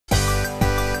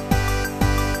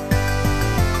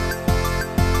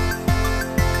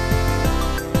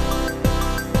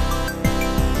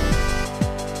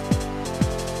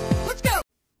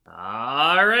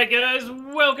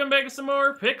welcome back to some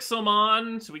more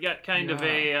Pixelmon. So we got kind of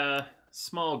a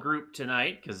small group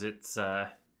tonight because it's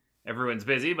everyone's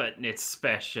busy, but Nitz,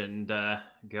 Spesh, and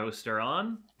Ghost are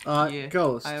on. Yeah,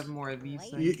 Ghost. I have more of these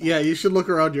things. Yeah, you should look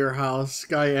around your house.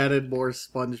 Sky added more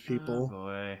sponge Oh people.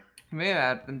 boy. You may have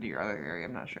added them to your other area,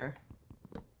 I'm not sure.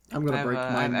 I'm gonna break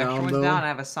mine I have extra down ones though. down. I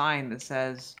have a sign that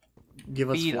says Give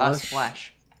us "Feed flesh. us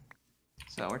flesh."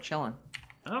 So we're chilling.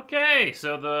 Okay,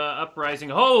 so the uprising.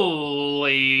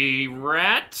 Holy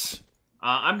rat!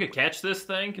 I'm gonna catch this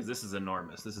thing because this is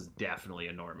enormous. This is definitely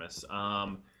enormous.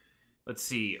 Let's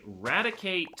see.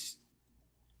 Eradicate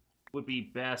would be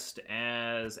best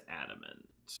as adamant.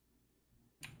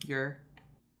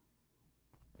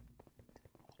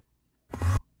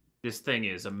 This thing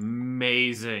is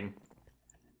amazing.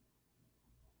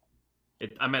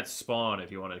 I'm at spawn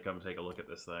if you want to come take a look at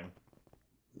this thing.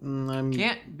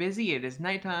 Can't busy. It is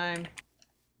nighttime.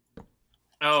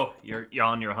 Oh, you're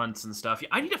on your hunts and stuff.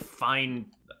 I need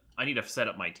to set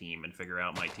up my team and figure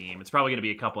out my team. It's probably gonna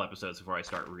be a couple episodes before I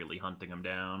start really hunting them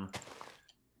down.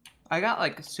 I got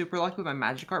like super lucky with my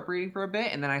Magikarp breeding for a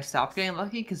bit, and then I stopped getting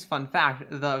lucky because, fun fact,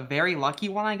 the very lucky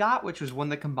one I got, which was one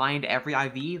that combined every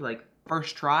IV like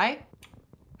first try,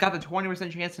 got the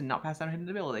 20% chance to not pass down hidden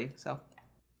ability. So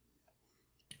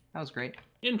that was great.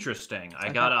 Interesting.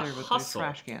 I got a hustle.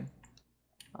 Trash can.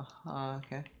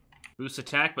 Okay. Boosts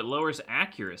attack but lowers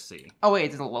accuracy. Oh wait,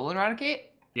 does it Alolan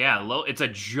Eradicate? Yeah, it's a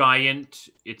giant.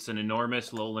 It's an enormous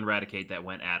Alolan Eradicate that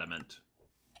went adamant.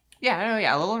 Yeah,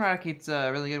 yeah. Alolan Eradicate's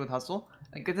really good with hustle.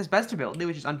 Like, it's his best ability,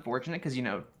 which is unfortunate because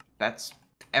that's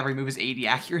every move is 80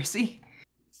 accuracy.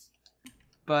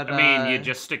 But I mean, you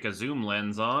just stick a zoom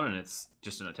lens on and it's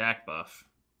just an attack buff.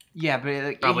 Yeah,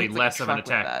 but probably hits, less like, of an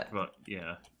attack, but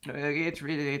yeah. No, it's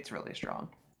really strong.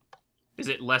 Is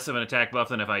it less of an attack buff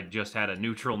than if I just had a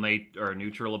neutral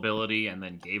neutral ability and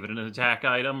then gave it an attack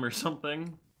item or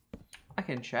something? I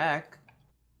can check.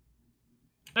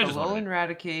 Alolan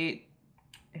Eradicate.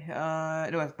 No,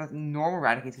 that's normal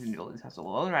Eradicate's ability to tussle.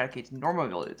 Alolan Eradicate's normal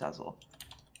ability to tussle.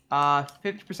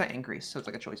 50% increase, so it's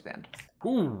like a choice band.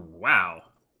 Ooh, wow.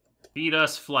 Feed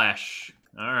us flesh.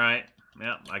 All right.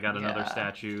 Yep, I got another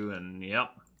statue, and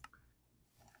yep.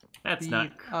 That's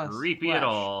not creepy at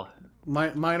all.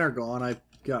 Mine are gone. I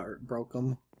broke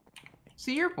them.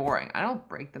 See, you're boring. I don't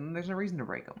break them. There's no reason to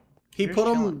break them. He put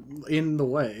them in the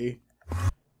way.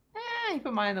 He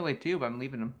put mine in the way too, but I'm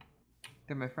leaving them.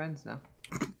 They're my friends now.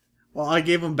 Well, I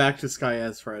gave them back to Sky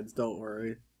as friends. Don't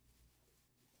worry.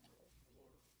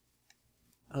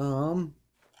 I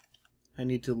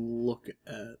need to look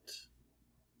at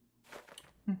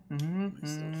my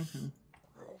stuff.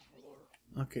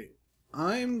 Okay,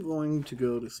 I'm going to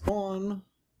go to spawn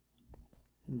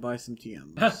and buy some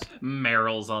TMs.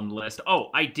 Meryl's on the list. Oh,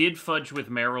 I did fudge with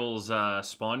Meryl's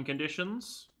spawn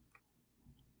conditions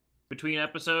between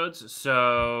episodes,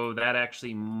 so that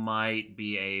actually might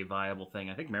be a viable thing.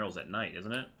 I think Meryl's at night,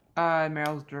 isn't it?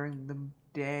 Meryl's during the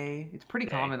day. It's pretty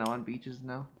common though on beaches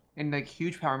now. And like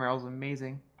huge power Meryl's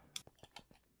amazing.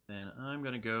 Then I'm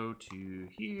gonna go to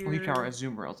here. Huge power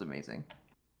Azumarill is amazing.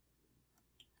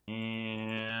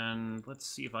 And let's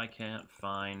see if I can't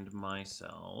find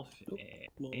myself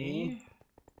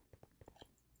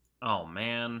Oh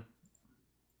man.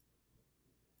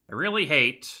 I really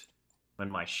hate when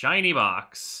my shiny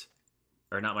box,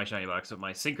 or not my shiny box, but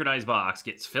my synchronized box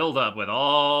gets filled up with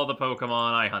all the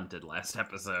Pokemon I hunted last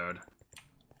episode.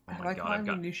 Oh Have I found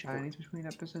any new shinies between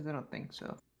episodes? I don't think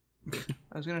so.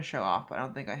 I was gonna show off, but I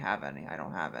don't think I have any. I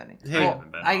don't have any.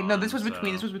 Hey, no, this was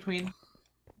between. This was between.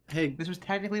 Hey, this was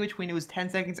technically between. It was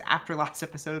 10 seconds after last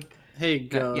episode. Hey,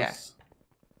 Gus.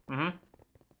 Yeah.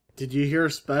 Did you hear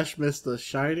Spesh miss the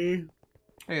shiny?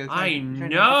 Hey, I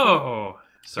know.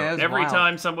 So every wild.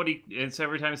 time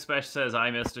Spesh says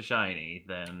I missed a shiny,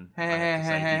 then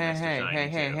Hey.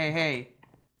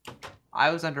 I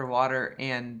was underwater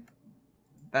and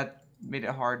that made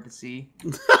it hard to see.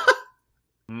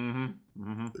 I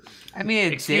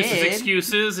mean,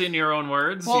 excuses in your own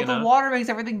words. Well, the water makes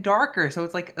everything darker, so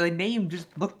it's like the name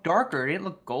just looked darker. It didn't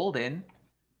look golden.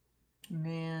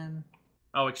 Man.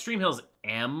 Oh, Extreme Hills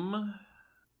M?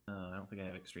 I don't think I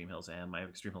have Extreme Hills M. I have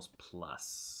Extreme Hills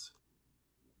Plus.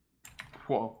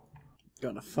 Whoa.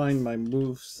 Gotta find my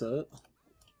moveset.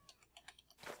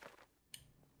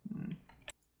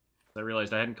 I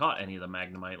realized I hadn't caught any of the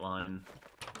Magnemite line.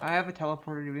 I have a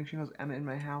teleporter doing Extreme Hills M in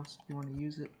my house if you want to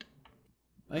use it.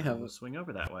 I have We'll swing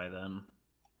over that way then.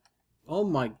 Oh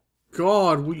my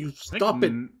god, will you stop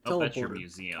it? Oh, that's your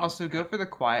museum. Also, go for the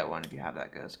quiet one if you have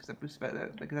that, Ghost, because that boosts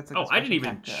that's like I didn't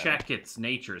even check its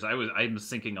natures. I'm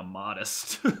thinking a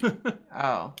modest.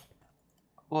 Oh.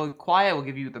 Well, quiet will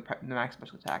give you the max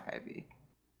special attack IV.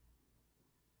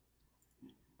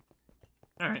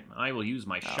 Alright, I will use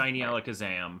my shiny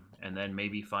Alakazam, and then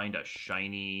maybe find a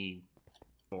shiny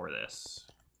for this.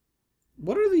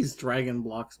 What are these dragon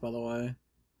blocks, by the way?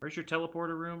 Where's your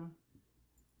teleporter room?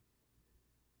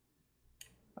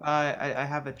 I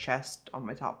have a chest on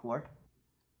my top floor.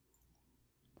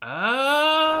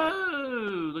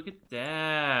 Oh, look at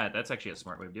that. That's actually a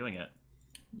smart way of doing it.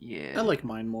 Yeah. I like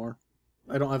mine more.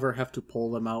 I don't ever have to pull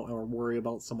them out or worry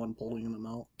about someone pulling them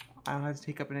out. I don't have to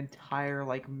take up an entire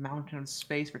like mountain of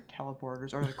space for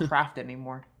teleporters or to craft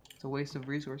anymore. It's a waste of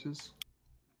resources.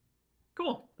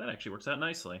 Cool. That actually works out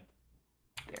nicely.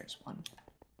 There's one.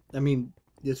 I mean,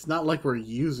 it's not like we're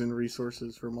using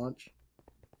resources for much.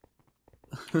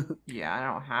 Yeah, I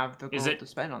don't have the gold to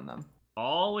spend on them.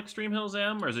 All Extreme Hills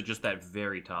M, or is it just that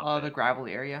very top? Oh, the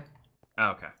gravelly area.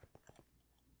 Oh, okay.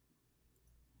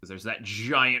 Because there's that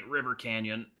giant river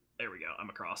canyon. There we go. I'm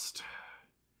across.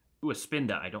 Ooh, a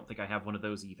Spinda. I don't think I have one of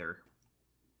those either.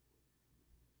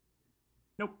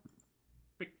 Nope.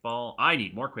 Quick ball. I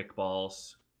need more quick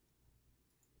balls.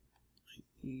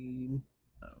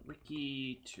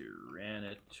 Wiki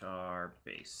Tyranitar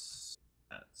base.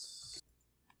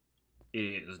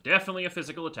 It is definitely a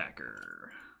physical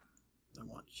attacker. I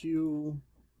want you.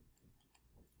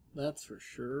 That's for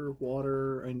sure.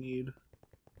 Water, I need.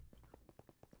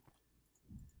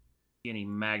 Any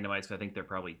Magnemites, because I think they're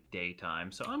probably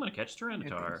daytime. So I'm going to catch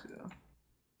Tyranitar. So.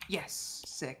 Yes,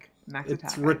 sick. Max It's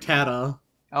attack. Rattata.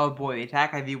 Oh boy, the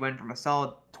attack IV went from a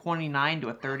solid 29 to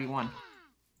a 31.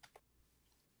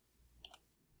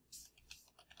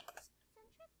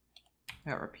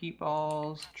 Got repeat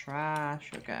balls,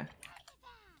 trash, okay.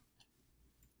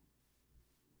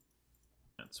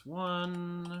 That's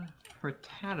one.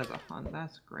 Rattata's a hunt,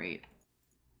 that's great.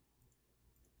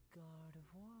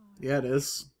 Yeah, it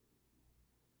is.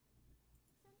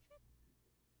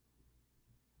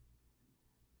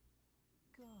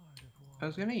 I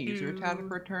was gonna use Rattata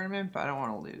for a tournament, but I don't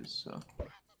want to lose, so.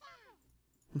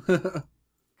 Like,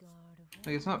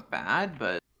 it's not bad,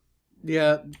 but...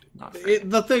 Yeah, not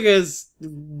the thing is,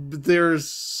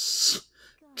 there's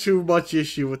too much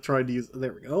issue with trying to use...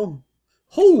 There we go.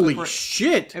 Holy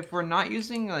shit! If we're not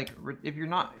using, like, if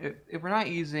we're not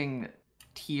using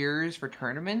tiers for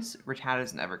tournaments,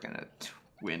 Rattata's never gonna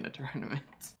win a tournament.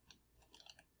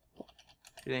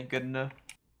 It ain't good enough.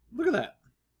 Look at that.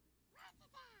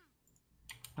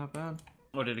 Not bad.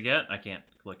 What did it get? I can't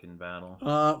click in battle.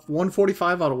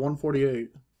 145 out of 148.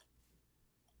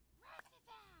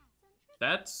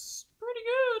 That's pretty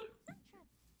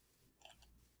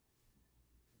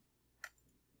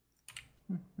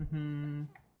good.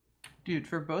 Dude,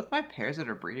 for both my pairs that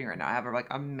are breeding right now, I have like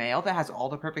a male that has all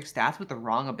the perfect stats with the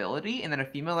wrong ability, and then a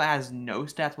female that has no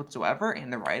stats whatsoever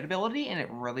and the right ability, and it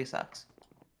really sucks.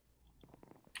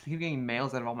 I keep getting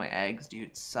males out of all my eggs, dude.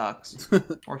 It sucks.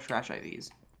 Or trash IVs.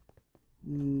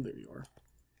 There you are.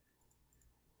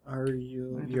 Are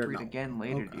you? I have to You're breed not. again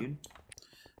later, Okay. dude.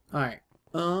 Alright.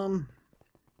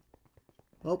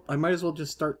 Well, I might as well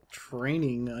just start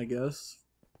training, I guess.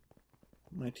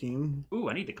 My team. Ooh,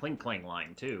 I need the Kling Klang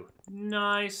line, too.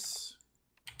 Nice.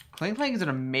 Kling Klang is an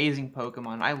amazing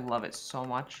Pokemon. I love it so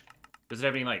much. Does it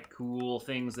have any, like, cool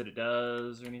things that it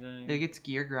does or anything? It gets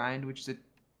Gear Grind, which is a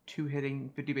 2-hitting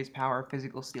 50 base power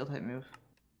physical steel type move.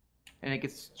 And it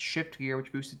gets Shift Gear,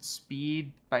 which boosts its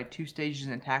speed by 2 stages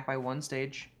and attack by 1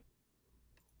 stage.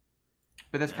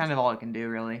 But that's kind of all it can do,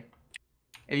 really.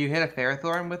 If you hit a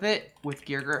Ferrothorn with it, with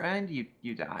Gear Grind,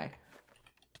 you die.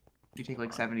 You take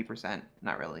like 70%.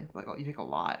 Not really. Like you take a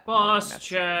lot. Boss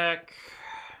check.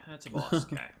 That's a boss.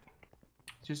 Okay.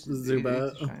 Just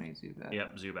Zubat. Shiny Zubat.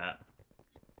 Yep, Zubat.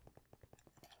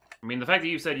 I mean, the fact that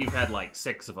you said you've had like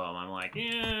 6 of them, I'm like,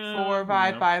 yeah. 4,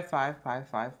 5, 5, 5, 5,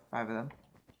 5. 5 of them.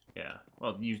 Yeah.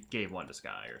 Well, you gave one to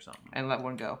Sky or something. And let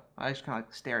one go. I just kind of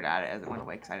like stared at it as it went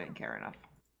away because I didn't care enough.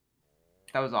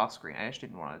 That was off screen. I just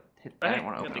didn't want to hit. I didn't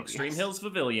want to open the OBS. Extreme Hills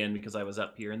Pavilion because I was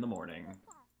up here in the morning.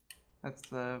 That's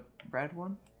the red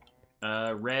one?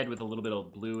 Red with a little bit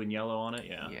of blue and yellow on it,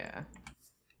 yeah.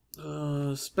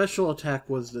 Yeah. Special attack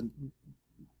was the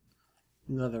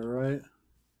another, right?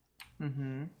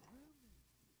 Mm-hmm.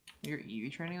 You're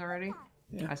EV training already?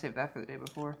 Yeah. I saved that for the day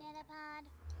before.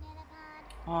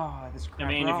 Oh, this crap.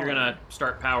 I mean, if you're gonna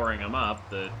start powering them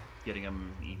up, getting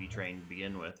them EV trained to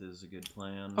begin with is a good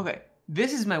plan. Okay,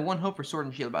 this is my one hope for Sword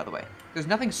and Shield, by the way. There's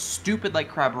nothing stupid like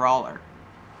Crabrawler.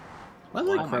 I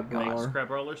like Oh my Crabrawler. Is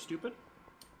Crabrawler stupid?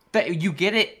 That you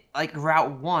get it like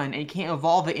Route 1 and you can't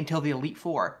evolve it until the Elite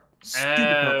Four. Stupid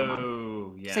Pokemon.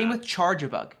 Oh, yeah. Same with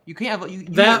Charge-a-Bug. You can't you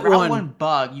That get Route one- 1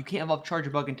 Bug. You can't evolve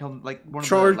Charge-a-Bug until like one of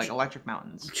the like Electric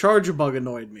Mountains. Charge-a-Bug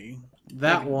annoyed me.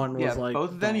 That Like, one was yeah, like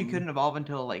both of them you dumb. couldn't evolve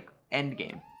until like end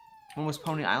game. One was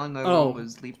Pony Island, the other Oh. one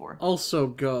was Leapor. Also,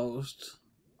 Ghost.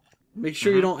 Make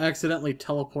sure you don't accidentally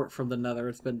teleport from the Nether.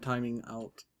 It's been timing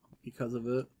out because of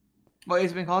it. Well,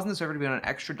 it's been causing the server to be on an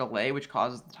extra delay, which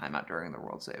causes the timeout during the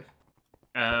world save.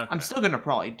 I'm still gonna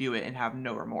probably do it and have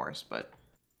no remorse, but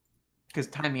because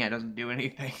timing out doesn't do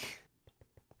anything.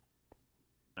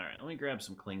 All right, let me grab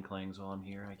some cling clangs while I'm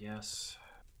here, I guess.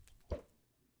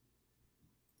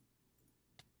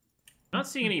 Not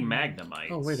seeing any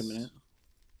magnemites. Oh, wait a minute.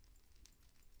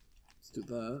 Let's do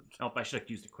that. Oh, I should have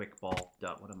used a quick ball.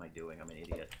 Duh, what am I doing? I'm an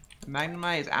idiot.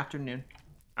 Magnemite is afternoon.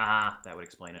 Ah, that would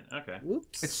explain it. Okay.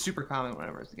 Whoops. It's super common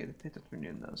whenever it's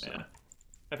afternoon, though. So. Yeah.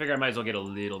 I figure I might as well get a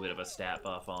little bit of a stat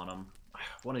buff on them.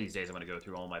 One of these days I'm going to go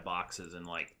through all my boxes and,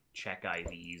 like, check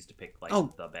IVs to pick, like,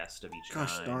 the best of each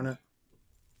Gosh kind. darn it.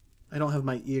 I don't have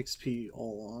my EXP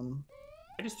all on.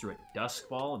 I just threw a dusk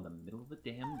ball in the middle of the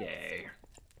damn day.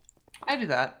 I do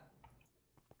that.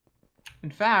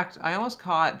 In fact, I almost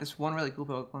caught this one really cool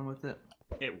Pokemon with it.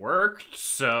 It worked,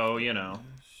 so, you know.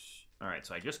 Alright,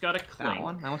 so I just got a clink. That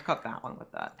one? I almost caught that one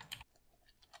with that.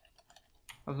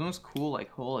 That was almost cool, like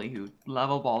Holy, who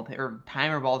level balled or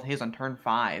timer balled his on turn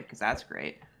 5, because that's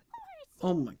great.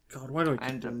 Oh my god, why do I I keep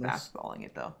ended up doing this? fastballing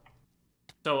it though.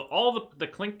 So all the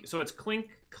clink, so it's clink,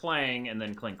 clang, and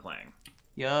then clink, clang.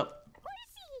 Yup.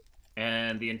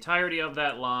 And the entirety of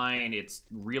that line, it's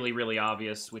really, really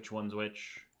obvious which one's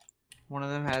which. One of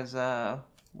them has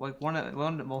like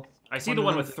well, I see the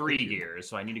one with 3 gears,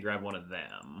 so I need to grab one of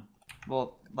them.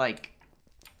 well, like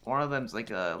one of them's like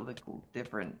a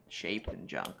different shape and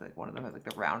junk. Like one of them has like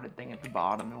the rounded thing at the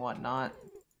bottom and whatnot.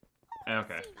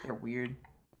 Okay. They're weird.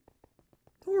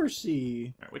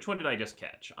 Horsey. All right, which one did I just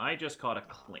catch? I just caught a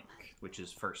clink, which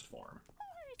is first form.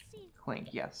 Clink,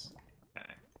 yes.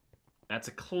 Okay. That's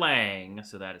a clang,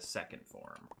 so that is second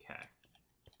form. Okay.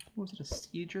 Was it a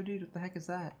Seadra, dude? What the heck is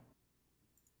that?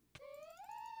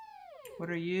 What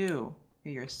are you?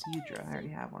 Hey, you're a Seadra. I already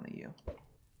have one of you.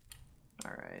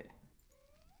 Alright.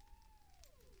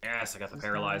 Yes, I got the Is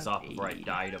paralyzed that off before I 80?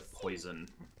 died of poison.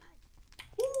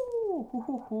 Ooh, hoo,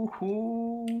 hoo, hoo,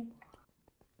 hoo.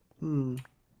 Hmm.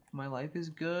 My life is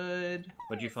good.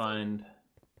 What'd you find?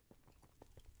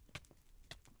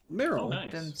 Meryl. Oh,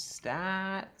 nice. Them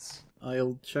stats.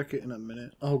 I'll check it in a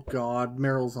minute. Oh god,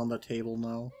 Meryl's on the table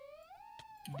now.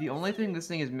 The only thing this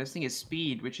thing is missing is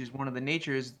speed, which is one of the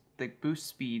natures that boosts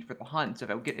speed for the hunt.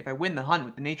 So if I win the hunt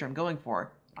with the nature I'm going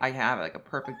for, I have like a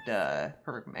perfect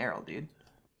Meryl, dude.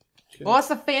 Okay. Well, that's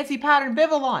the fancy pattern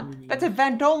Vivillon. That's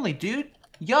event only, dude.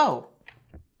 Yo,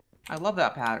 I love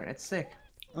that pattern. It's sick.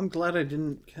 I'm glad I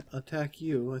didn't attack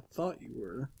you. I thought you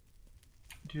were.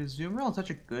 Dude, Azumarill is such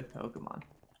a good Pokemon.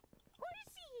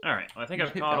 Alright, well, I think You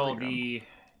I've hit caught all Belly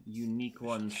the unique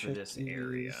ones for this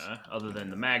area, other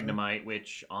than the Magnemite,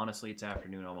 which, honestly, it's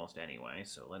afternoon almost anyway,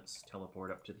 so let's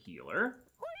teleport up to the healer.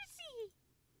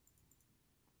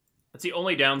 That's the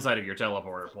only downside of your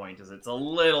teleporter point, is it's a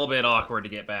little bit awkward to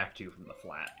get back to from the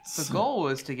flats. The goal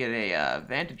was to get a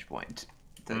vantage point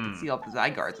to see all the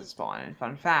Zygardes that spawn. And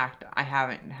fun fact, I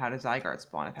haven't had a Zygarde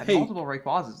spawn. I've had Hey, multiple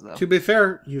Rayquazas, though. To be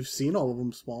fair, you've seen all of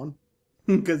them spawn.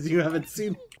 Because you haven't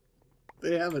seen...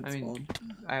 They haven't I mean, spawned.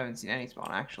 I haven't seen any spawn,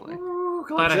 actually. Ooh,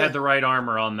 glad I had the right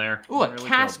armor on there. Ooh, a I really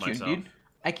killed Cascune, myself. dude.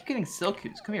 I keep getting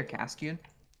Silcoos. Come here, Cascune.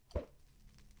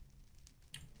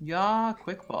 Yeah,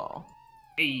 quick ball.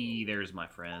 Hey, there's my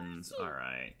friends.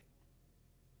 Alright.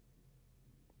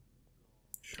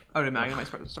 Oh, did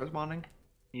Magnemite start spawning?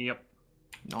 Yep.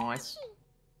 Nice.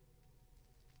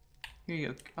 Here you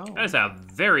go. Oh, That is a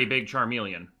very big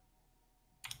Charmeleon.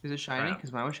 is it shiny? crap.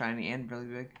 Because mine was shiny and really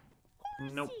big.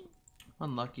 Nope.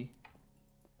 Unlucky.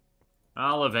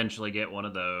 I'll eventually get one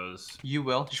of those. You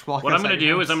will. Just walk What I'm outside going to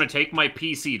your do is I'm house. going to take my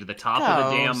PC to the top of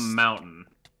the Ghost. damn mountain.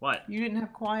 What? You didn't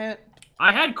have quiet?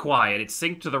 I had quiet. It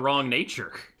synced to the wrong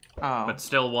nature, Oh. but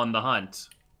still won the hunt.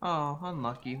 Oh,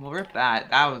 unlucky. Well, rip that.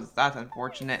 That's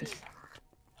unfortunate.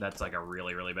 That's like a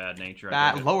really, really bad nature. I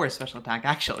That think. lowers special attack,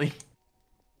 actually.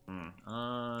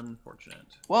 Unfortunate.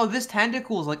 Well, this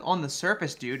tentacle is like on the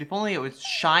surface, dude. If only it was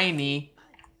shiny.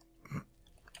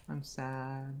 I'm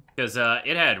sad. Because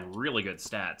it had really good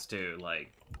stats, too.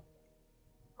 Like,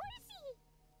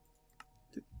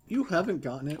 You haven't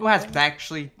gotten it. Well, it's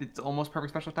actually, it's almost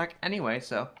perfect special attack anyway,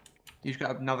 so you just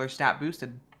got another stat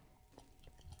boosted.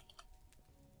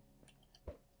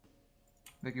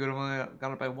 Like you would have only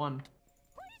got it by 1.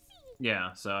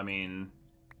 yeah, so I mean,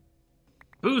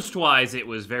 boost-wise, it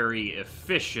was very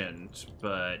efficient,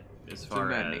 but as far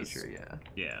It's in that as... nature, yeah.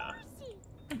 Yeah.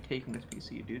 I'm taking this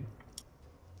PC, dude.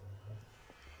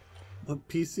 What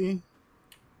PC?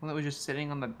 One that was just sitting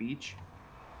on the beach.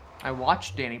 I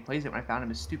watched Danny plays it when I found him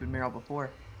his stupid Meryl before.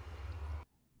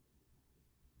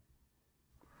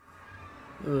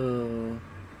 Uh,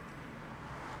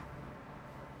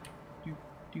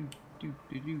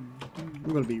 I'm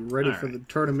gonna be ready for the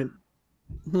tournament.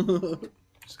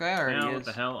 Sky already Now, is. what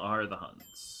the hell are the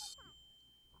hunts?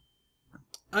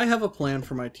 I have a plan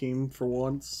for my team for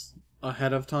once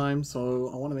ahead of time, so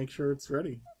I want to make sure it's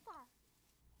ready.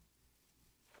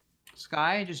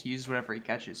 Sky just uses whatever he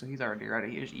catches, so he's already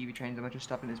ready. He just EV trains a bunch of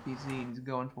stuff in his PC and he's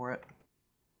going for it.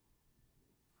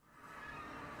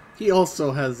 He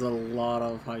also has a lot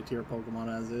of high tier Pokemon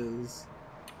as is.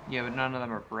 Yeah, but none of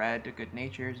them are bred to good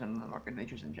natures, none of them are good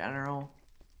natures in general.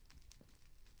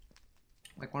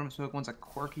 Like one of his Pokemon's a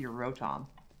quirky Rotom.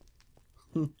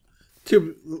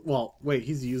 Well, wait,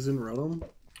 he's using Rotom?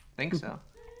 Think so.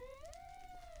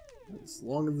 As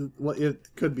long as it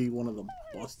could be one of the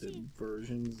busted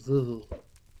versions. Ugh.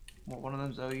 Well, one of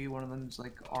them's OU, one of them's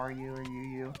like RU or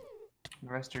UU. The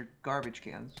rest are garbage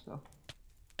cans, so.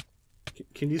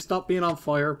 Can you stop being on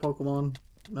fire, Pokemon?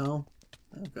 No?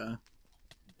 Okay.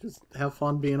 Just have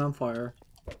fun being on fire.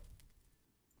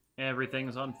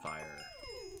 Everything's on fire.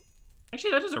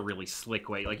 Actually, that is a really slick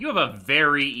way. Like, you have a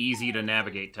very easy to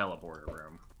navigate teleporter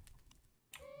room.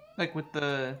 Like with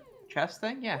the chest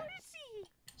thing? Yeah.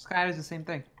 Sky does the same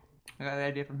thing. I got the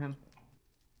idea from him.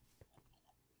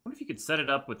 What if you could set it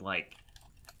up with, like...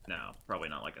 No, probably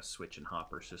not like a switch and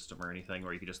hopper system or anything,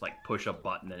 where you could just, like, push a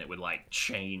button and it would, like,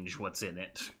 change what's in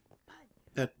it.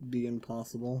 That'd be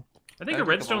impossible. I think That'd a take up a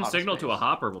redstone lot of signal to a space.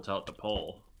 hopper will tell it to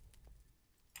pull.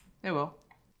 It will.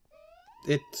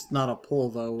 It's not a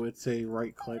pull, though. It's a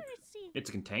right-click. It's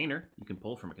a container. You can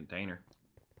pull from a container.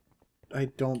 I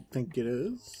don't think it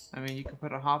is. I mean, you could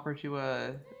put a hopper to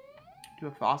a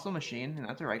fossil machine, and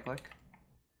that's a right click.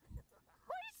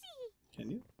 Can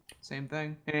you? Same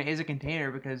thing. And it is a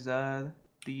container because the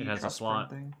It has a trust slot.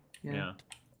 thing. Yeah.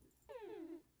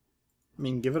 I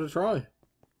mean, give it a try. The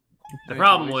They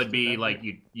problem always would do be, that, like,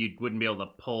 right? you wouldn't be able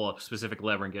to pull a specific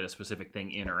lever and get a specific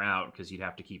thing in or out, because you'd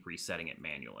have to keep resetting it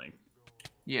manually.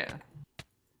 Yeah.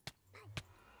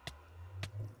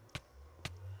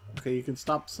 Okay, you can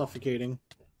stop suffocating.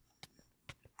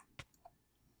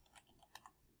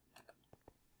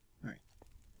 Alright.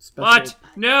 What?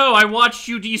 No, I watched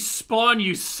you despawn,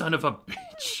 you son of a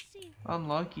bitch.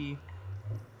 Unlucky.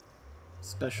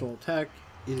 Special attack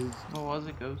is... What was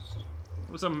it, Ghost?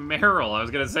 It was a Meryl. I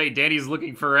was gonna say, Danny's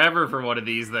looking forever for one of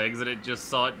these things, and it just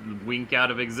saw it wink out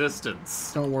of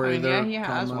existence. Don't I worry, mean, they're yeah, he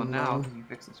has common one now now. because you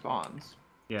fixed the spawns.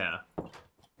 Yeah.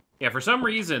 Yeah, for some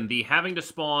reason, the having to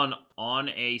spawn on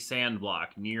a sand block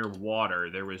near water,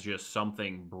 there was just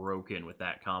something broken with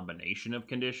that combination of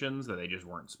conditions that they just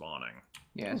weren't spawning.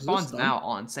 Yeah, Oh, it is spawns this done? now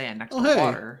on sand next Oh, to hey.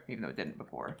 water, even though it didn't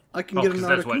before. I can Oh, get because an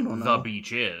that's what Articuno the now.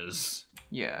 beach is.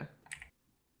 Yeah.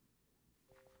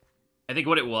 I think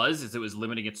what it was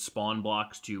limiting its spawn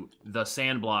blocks to the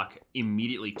sand block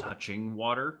immediately touching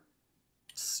water.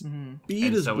 Mm-hmm. Speed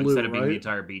And is so blue, instead of being the right?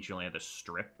 entire beach, you only had the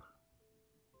strip.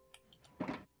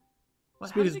 What?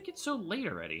 Speed How is- did it get so late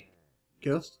already?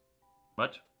 Ghost?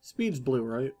 What? Speed's blue,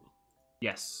 right?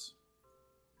 Yes.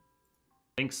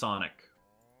 Think Sonic.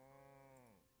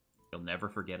 You'll never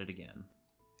forget it again.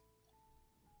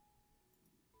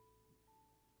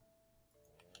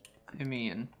 I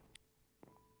mean,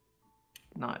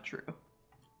 not true.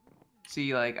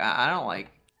 See, like, I don't like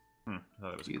I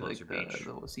thought it was a do like closer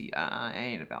beach. see, I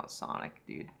ain't about Sonic,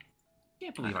 dude.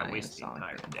 Can't believe I I ain't a wasted the Sonic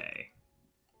entire fan. day.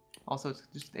 Also,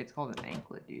 it's called an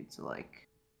anklet, dude. So like,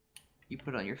 you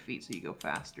put it on your feet so you go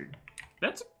faster.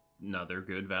 That's another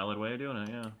good, valid way of doing it,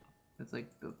 yeah. That's like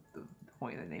the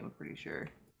point of the name. I'm pretty sure.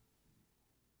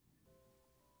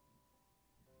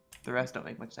 The rest don't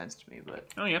make much sense to me, but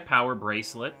Oh yeah, power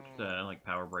bracelet, like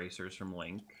power bracers from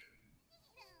Link.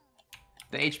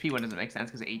 the HP one doesn't make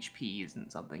sense because HP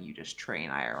isn't something you just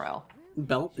train IRL.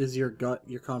 Belt is your gut,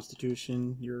 your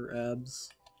constitution, your abs.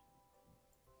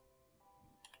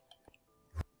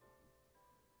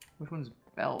 Which one's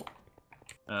belt?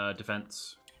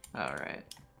 Defense. Alright.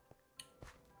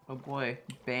 Oh boy,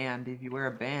 band. If you wear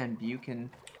a band, you can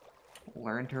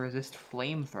learn to resist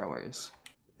flamethrowers.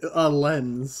 A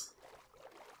lens.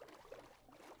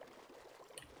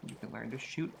 You can learn to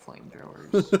shoot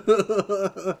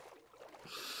flamethrowers.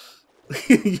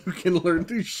 You can learn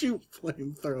to shoot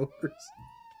flamethrowers.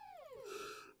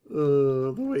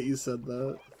 The way you said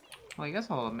that. Well, I guess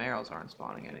all the Merrills aren't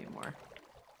spawning anymore.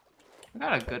 I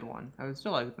got a good one. I would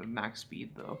still like the max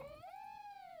speed, though.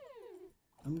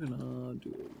 I'm gonna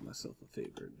do myself a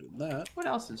favor and do that. What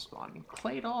else is spawning?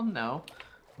 Claydol? No.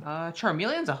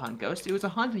 Charmeleon's a hunt, Ghost. It was a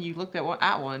hunt and you looked at one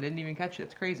and didn't even catch it.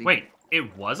 It's crazy. Wait,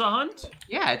 it was a hunt?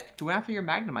 Yeah, it went after your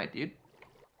Magnemite, dude.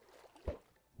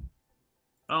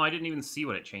 Oh, I didn't even see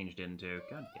what it changed into.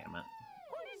 God damn it.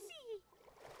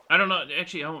 I don't know.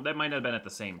 Actually, that might not have been at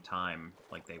the same time.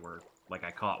 Like they were. Like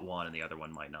I caught one, and the other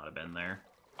one might not have been there.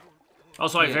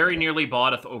 Also, I very nearly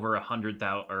bought over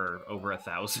 100,000 or over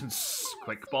 1,000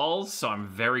 quick balls, so I'm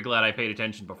very glad I paid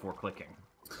attention before clicking.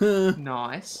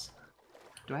 Nice.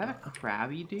 Do I have a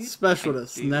Krabby, dude? Special to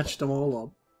snatched them all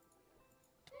up.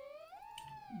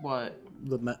 What?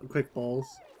 The quick balls.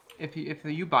 If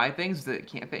you buy things that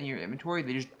can't fit in your inventory,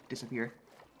 they just disappear.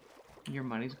 Your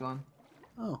money's gone.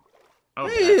 Oh. Oh,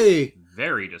 hey! That's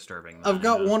very disturbing. I've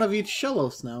got one of each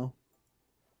Shellos now.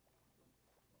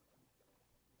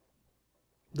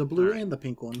 The blue and the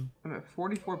pink one. I'm at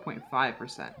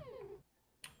 44.5%.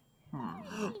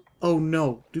 Oh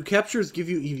no. Do captures give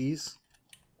you EVs?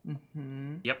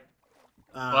 Mm-hmm. Yep.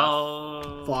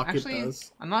 Well, fuck, actually, it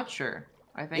does. I'm not sure.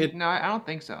 I think no, I don't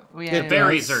think so. Well, the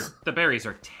berries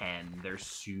are 10. They're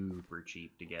super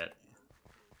cheap to get.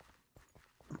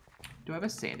 Do I have a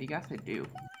sandy gas? I do.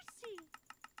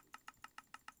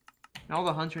 And all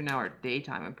the hunts right now are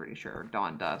daytime, I'm pretty sure, or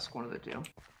dawn dusk, one of the two.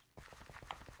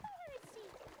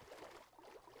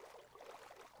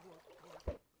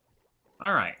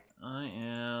 Alright,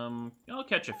 I'll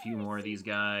catch a few more of these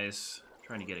guys.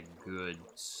 Trying to get a good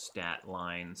stat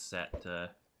line set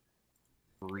to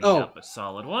breed up a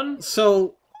solid one.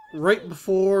 So, right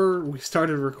before we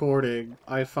started recording,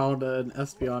 I found an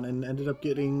Espeon and ended up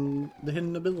getting the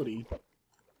hidden ability.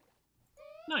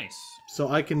 Nice. So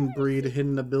I can breed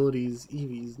hidden abilities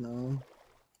EVs now.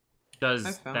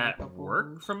 Does that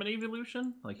work from an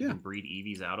evolution? Like you can breed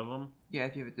EVs out of them? Yeah,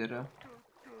 if you have a Ditto.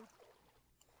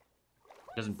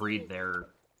 Doesn't breed their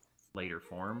later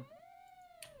form?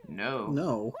 No.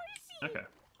 No. Okay.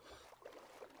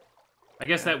 I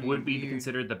guess that would be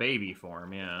considered the baby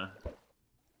form, yeah.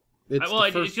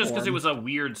 It's just because it was a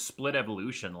weird split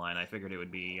evolution line. I figured it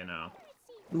would be, you know.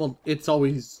 Well, it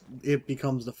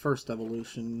becomes the first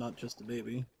evolution, not just a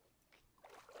baby.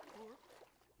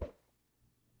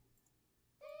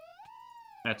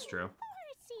 That's true.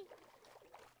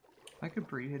 I could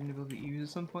breed hidden ability use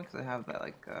at some point because I have that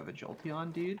like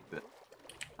Vigiltion dude, but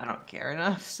I don't care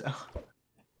enough, so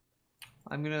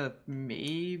I'm gonna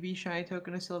maybe shiny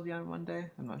token a Sylveon one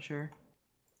day. I'm not sure.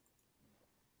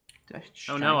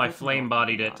 Oh no, I flame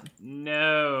bodied it.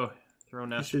 No, throw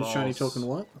nest balls. Shiny token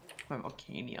what? My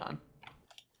Volcanion.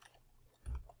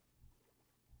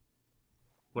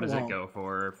 What does it go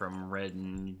for from red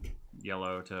and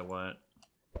yellow to what?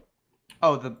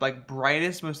 Oh, the like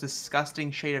brightest, most disgusting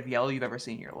shade of yellow you've ever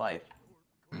seen in your life.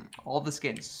 All the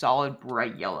skin, solid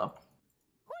bright yellow.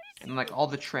 And like all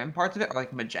the trim parts of it are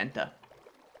like magenta.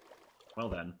 Well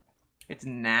then. It's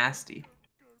nasty.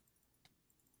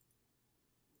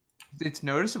 It's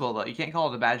noticeable though. You can't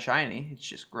call it a bad shiny. It's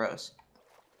just gross.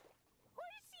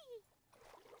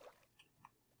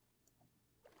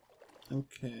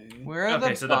 Okay.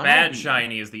 So the bad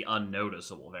shiny is the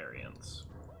unnoticeable variants.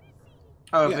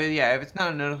 Oh, yeah. But yeah, if it's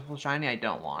not a noticeable shiny, I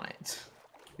don't want it.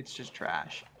 It's just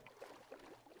trash.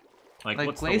 Like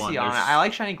what's Glaceon, the one? I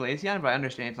like shiny Glaceon, but I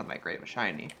understand it's not that great of a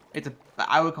shiny.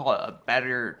 I would call it a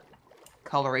better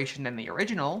coloration than the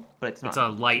original, but it's not. It's a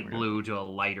light blue to a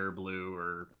lighter blue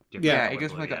or different. Yeah, it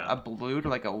goes from like a blue to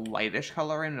like a lightish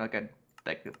coloring, like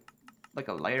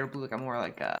a lighter blue, like a more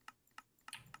like a.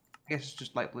 I guess it's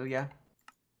just light blue, yeah.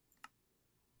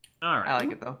 All right. I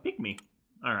like it though. Pick me.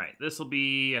 All right, this will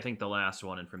be, I think, the last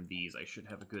one, and from these, I should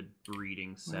have a good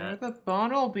breeding set. Where the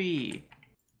Bunnelby?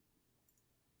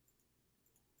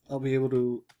 I'll be able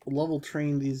to level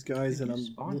train these guys in a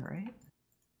spawn, right?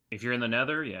 If you're in the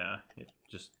Nether, yeah,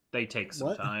 they take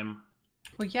some time.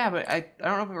 Well, yeah, but I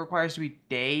don't know if it requires to be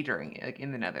day during it, like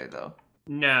in the Nether though.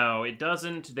 No, it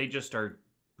doesn't. They just are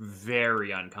very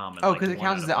uncommon. Oh, because it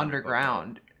counts as the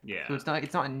underground. Yeah. So it's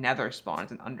not a Nether spawn;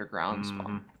 it's an underground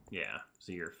spawn. Yeah,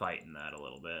 so you're fighting that a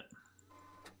little bit.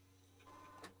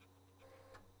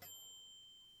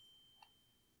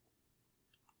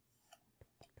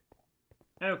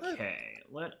 Okay,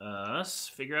 let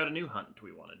us figure out a new hunt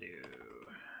we want to do.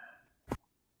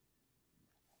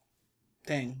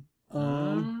 Dang.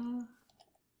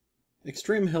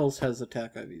 Extreme Hills has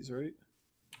attack IVs, right?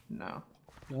 No.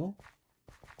 No?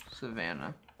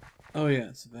 Savannah. Oh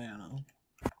yeah, Savannah.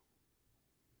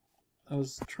 I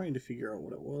was trying to figure out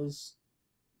what it was.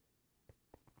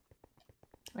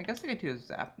 I guess I could do a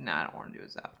Zap. Nah, I don't want to do a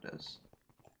Zapdos.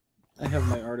 I have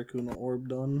my Articuno Orb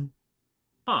done.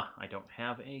 Huh, I don't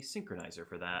have a synchronizer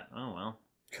for that. Oh well.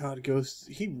 God, Ghost,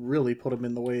 he really put him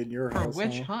in the way in your house. For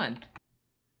which hunt?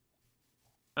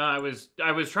 I was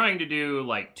trying to do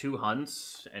like 2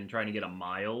 hunts and trying to get a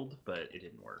mild, but it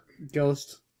didn't work.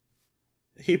 Ghost,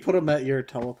 he put him at your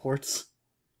teleports.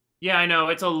 Yeah, I know,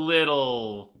 it's a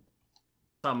little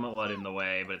somewhat in the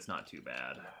way, but it's not too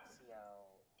bad.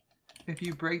 If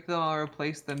you break them, I'll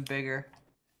replace them bigger.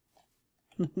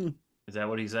 Is that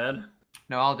what he said?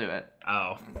 No, I'll do it.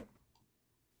 Oh.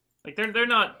 Like they're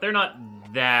not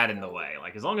that in the way.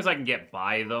 Like as long as I can get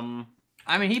by them.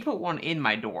 I mean, he put one in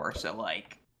my door, so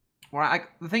like,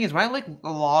 the thing is, when I like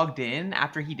logged in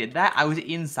after he did that, I was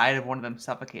inside of one of them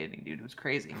suffocating, dude. It was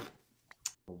crazy.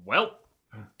 Well,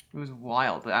 it was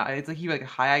wild. It's like he like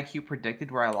high IQ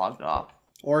predicted where I logged off.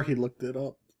 Or he looked it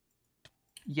up.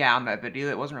 Yeah, on that video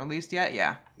that wasn't released yet.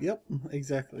 Yeah. Yep,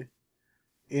 exactly.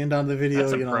 And on the video,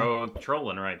 that's a you know. pro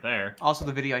trolling right there. Also,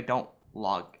 the video I don't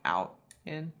log out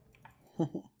in.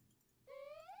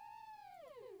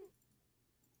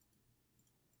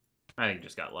 I think you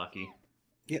just got lucky.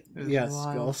 Yes,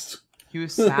 Ghost. He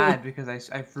was sad because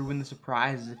I ruined the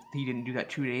surprise if he didn't do that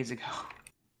 2 days ago.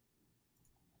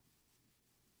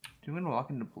 I'm gonna walk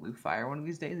into blue fire one of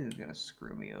these days and it's gonna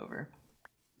screw me over.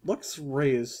 Lux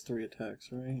Ray is 3 attacks,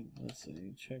 right? Let's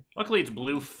see, check. Luckily, it's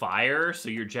blue fire, so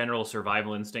your general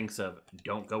survival instincts of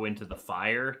don't go into the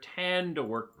fire tend to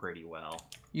work pretty well.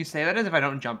 You say that as if I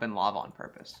don't jump in lava on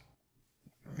purpose.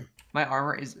 My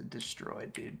armor is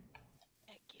destroyed, dude.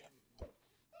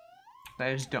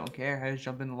 I just don't care. I just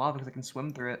jump in the lava because I can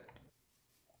swim through it.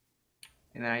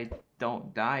 And I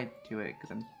don't die to it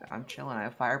because I'm chilling. I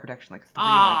have fire protection like 3.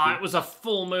 Ah, it was a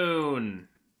full moon.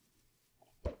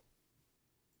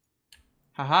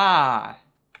 Haha!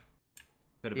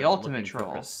 Could've The been ultimate looking for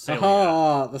troll. Priscilla.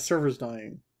 Haha, the server's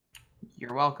dying.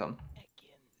 You're welcome.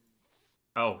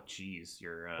 Oh, jeez,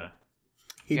 you're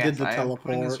He did the I'm teleport.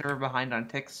 putting the server behind on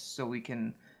ticks so we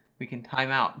can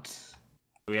time out.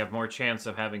 We have more chance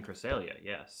of having Cresselia,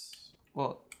 yes.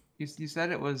 Well, you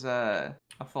said it was a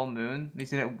full moon. You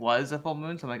said it was a full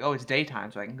moon, so I'm like, oh, it's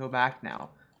daytime, so I can go back now.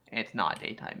 And it's not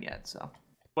daytime yet, so.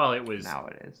 Well, it was now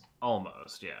it is.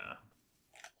 Almost, yeah.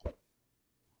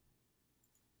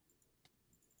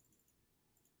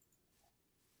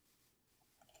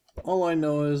 All I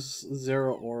know is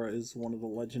Zero Aura is one of the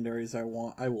legendaries I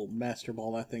want. I will master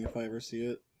ball that thing if I ever see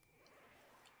it.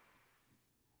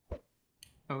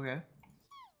 Okay.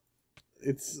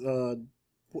 It's,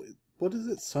 what is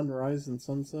it? Sunrise and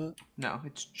sunset? No,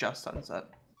 it's just sunset.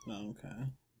 Oh, okay.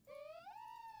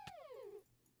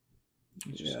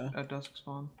 It's just Yeah. a dusk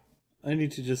spawn. I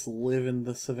need to just live in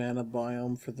the savannah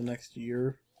biome for the next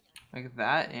year. Like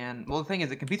that, and, well, the thing is,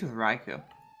 it competes with Raikou.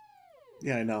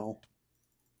 Yeah, I know.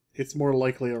 It's more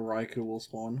likely a Raikou will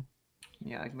spawn.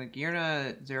 Yeah, like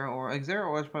Gearna, Zero Aura. Like, Zero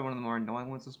Aura is probably one of the more annoying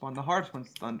ones to spawn. The hardest one's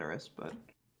Thunderous, but.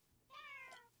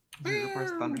 It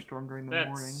requires Thunderstorm during the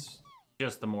morning. That's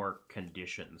just the more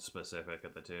condition specific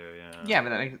of the two, yeah. Yeah, but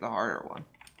that makes it the harder one.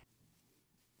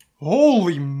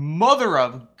 Holy mother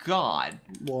of God!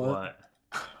 What?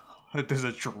 There's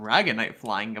a Dragonite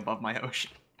flying above my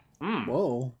ocean. Mm.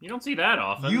 Whoa. You don't see that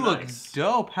often. You Nice. look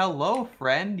dope. Hello,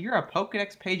 friend. You're a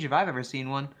Pokedex page if I've ever seen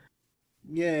one.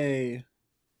 Yay.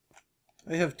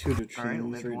 I have 2 to choose Alright,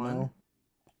 right live one. now.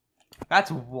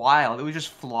 That's wild. It was just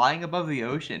flying above the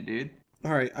ocean, dude.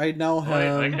 Alright, I now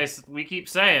have... We keep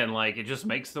saying, like, it just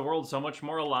makes the world so much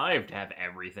more alive to have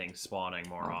everything spawning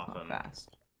more Oh, often. Fast.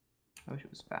 I wish it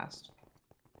was fast.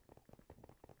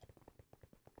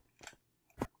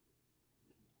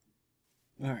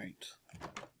 Alright.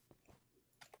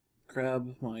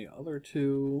 Grab my other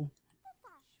 2.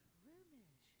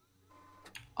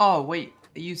 Oh, wait.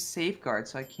 I use safeguard,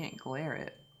 so I can't glare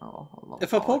it. Oh,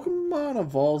 If a Pokemon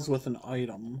evolves with an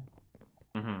item...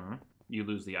 Mm-hmm. You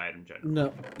lose the item generally.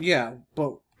 No, yeah,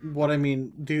 but what I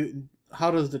mean, how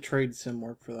does the trade sim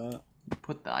work for that? You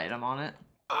put the item on it.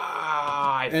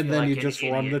 Ah, I And feel then like you an just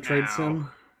run the idiot trade now. sim?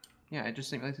 Yeah, it just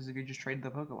seems like as if you just trade the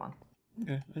Pokemon.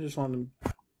 Okay, I just wanted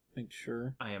to make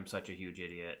sure. I am such a huge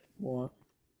idiot. What?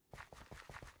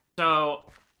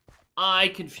 So, I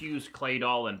confused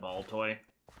Claydol and Baltoy.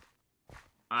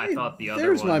 I Hey, thought the other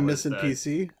there's one my was missing the,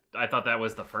 PC. I thought that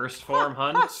was the first form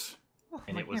hunt, Oh,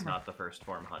 and my it was camera. not the first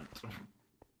form hunt.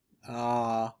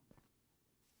 Ah.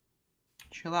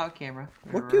 Chill out, camera.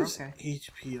 What We're gives okay.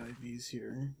 HP IVs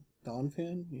here?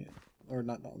 Donphan? Yeah. Or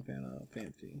not Donphan,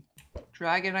 Fancy.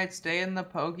 Dragonite, stay in the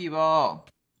Pokeball.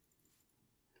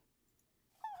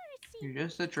 You're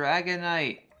just a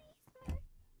Dragonite.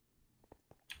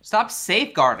 Stop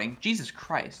safeguarding. Jesus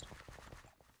Christ.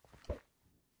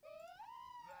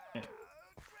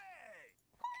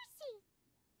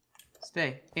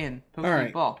 Stay in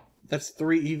Alright. Pokeball. That's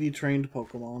 3 EV trained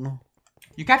Pokemon.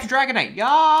 You captured Dragonite.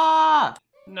 Yeah!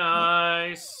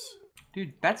 Nice.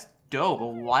 Dude, that's dope. A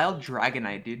wild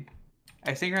Dragonite, dude.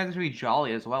 I think this would be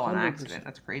Jolly as well on 100%. accident.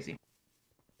 That's crazy.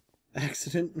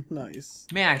 Accident, nice.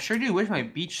 Man, I sure do wish my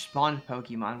beach spawned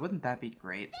Pokemon. Wouldn't that be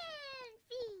great?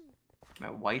 My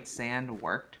white sand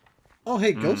worked. Oh,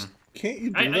 hey, Ghost, can't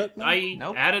you do that now? I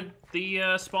Nope. added the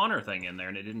spawner thing in there,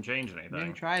 and it didn't change anything.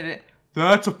 I tried it.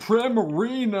 That's a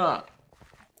Primarina!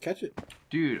 Catch it.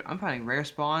 Dude, I'm finding rare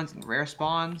spawns and rare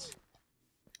spawns.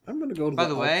 I'm gonna go to By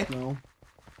the way- Alps now.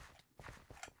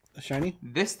 A shiny?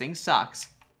 This thing sucks.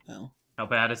 No. How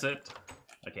bad is it?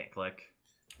 I can't click.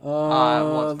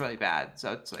 Well, it's really bad.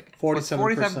 So it's like 47%.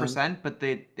 47%, but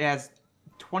it has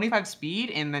 25 speed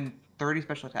and then 30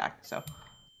 special attack. So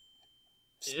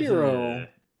Spearow.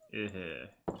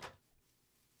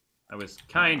 I was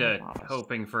kind of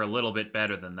hoping for a little bit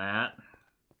better than that.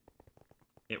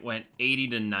 It went 80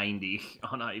 to 90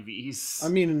 on IVs. I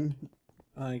mean,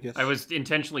 I guess. I was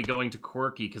intentionally going to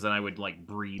quirky because then I would like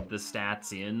breed the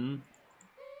stats in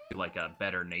to like a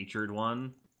better natured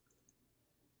one.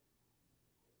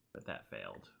 But that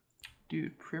failed.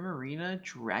 dude, Primarina,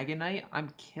 Dragonite, I'm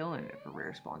killing it for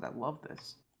rare spawns. I love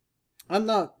this. I'm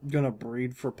not gonna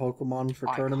breed for Pokemon for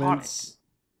I tournaments.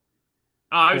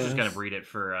 Oh, I was just gonna breed it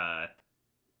for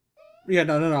Yeah,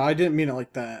 no. I didn't mean it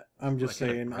like that. I'm just I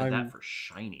could've saying. bred that for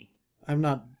shiny. I'm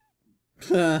not.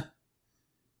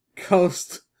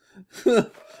 Coast.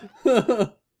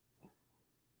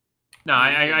 No,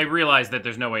 I realize that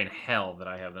there's no way in hell that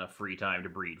I have enough free time to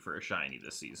breed for a shiny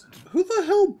this season. Who the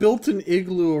hell built an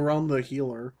igloo around the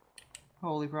healer?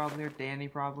 Holy probably, or Danny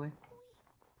probably.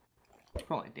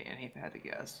 Probably Danny if I had to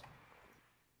guess.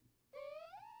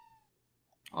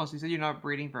 Oh, so you said you're not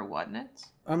breeding for what, Nitz?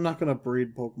 I'm not gonna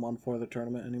breed Pokemon for the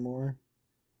tournament anymore.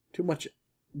 Too much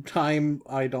time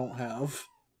I don't have.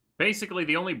 Basically,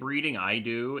 the only breeding I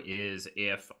do is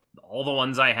if all the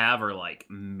ones I have are, like,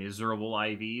 miserable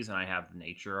IVs, and I have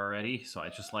nature already, so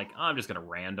it's just like, I'm just gonna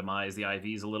randomize the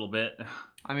IVs a little bit.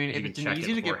 I mean, You if can it's an check it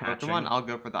easy to before get hatching. Pokemon, I'll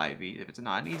go for the IV. If it's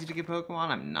not an easy to get Pokemon,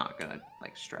 I'm not gonna,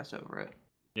 like, stress over it.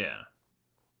 Yeah.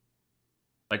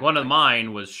 Like, one of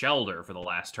mine was Shelder for the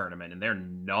last tournament, and they're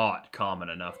not common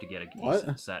enough to get a What?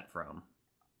 decent set from.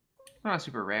 They're not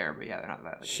super rare, but yeah, they're not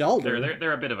that. Like, Shelder?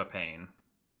 They're a bit of a pain.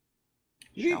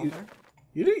 Shelter?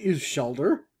 You didn't use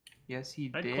Shelder. Yes, he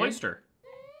I did. had Cloyster.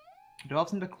 He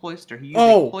develops into Cloyster. He used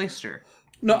Oh! Cloyster.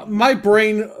 No, my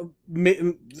brain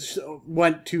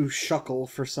went to Shuckle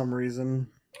for some reason.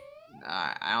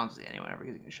 I don't see anyone ever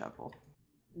using a shuffle.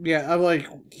 Yeah, I'm like,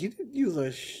 he didn't use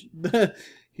a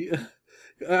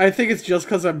I think it's just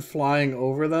because I'm flying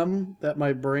over them that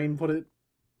my brain put it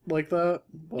like that.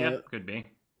 But... Yeah, could be.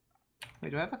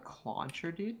 Wait, do I have a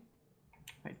Clauncher, dude?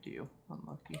 I do.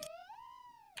 Unlucky.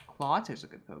 Clauncher's a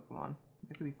good Pokemon.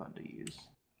 That could be fun to use.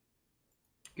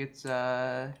 Gets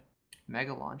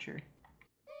Mega Launcher.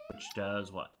 Which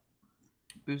does what?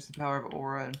 Boosts the power of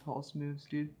Aura and Pulse moves,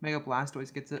 dude. Mega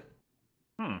Blastoise gets it.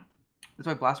 Hmm. That's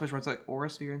why Blastoise runs like Aura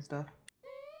Sphere and stuff.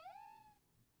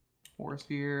 Aura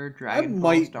Sphere, I Dragon Pulse,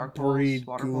 might Dark Pulse, breed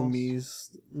Water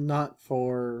Goomies, not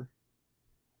for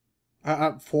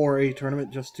for a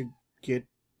tournament, just to get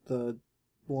the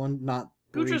one, not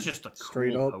breed Goodra's just a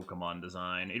straight cool up. Pokemon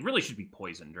design. It really should be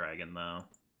Poison Dragon, though.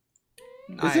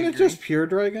 Pulse. Isn't it just Pure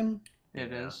Dragon?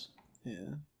 It Yeah. is. Yeah.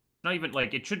 Not even,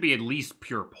 like, it should be at least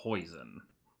pure poison.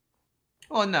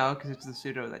 Well, no, because it's the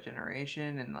pseudo of that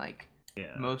generation, and like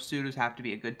Yeah. most pseudos have to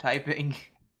be a good typing.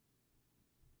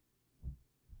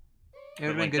 It would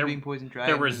have been like, good there- being Poison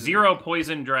Dragon. There were 0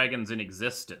 poison dragons in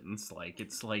existence. Like,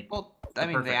 it's like... Well, the I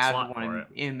mean, they perfect added slot one for it.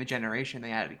 in the generation.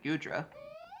 They added a Gudra,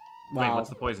 Wait, Wow. what's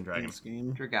the poison dragon? Thanks,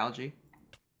 game. Dragalge.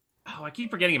 Oh, I keep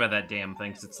forgetting about that damn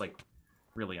thing, because it's, like,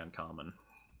 really uncommon.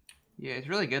 Yeah, it's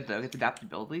really good though. It's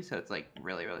adaptability, so it's like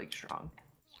really, really strong.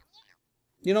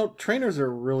 You know, trainers are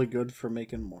really good for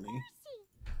making money.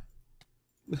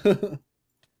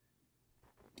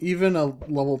 Even a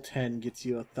level 10 gets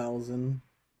you 1,000.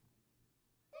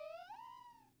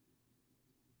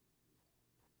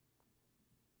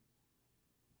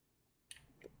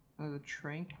 Oh, the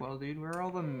Tranquil, dude. Where are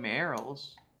all the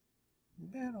Merrills?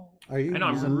 Are you I know,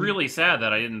 using... I'm really sad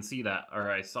that I didn't see that, or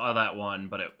I saw that one,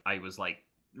 but I was, like,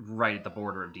 right at the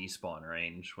border of despawn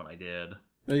range when I did.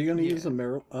 Are you gonna Yeah. use a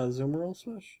Zoomerl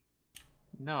Swish?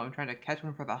 No, I'm trying to catch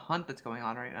one for the hunt that's going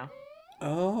on right now.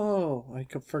 Oh, I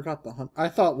forgot the hunt. I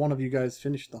thought one of you guys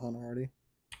finished the hunt already.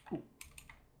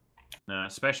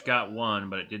 Spesh got one,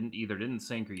 but it didn't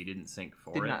sync or you didn't sync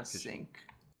for Did it. not 'cause- sync.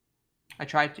 I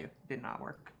tried to. It did not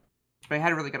work. But I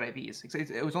had really good IVs.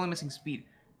 It was only missing speed.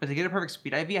 But to get a perfect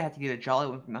speed IV, I had to get a Jolly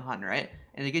one from the hunt, right?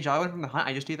 And to get Jolly one from the hunt,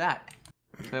 I just do that.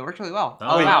 So it worked really well.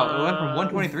 Oh, wow. It went from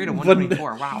 123 to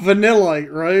 124. Wow.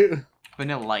 Vanillite, right?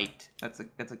 Vanilla Light. That's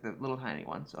like the little tiny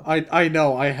one. So I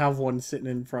know. I have one sitting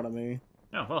in front of me.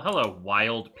 Oh, well, hello,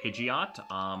 wild Pidgeot.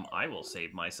 I will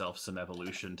save myself some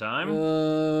evolution time.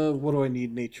 What do I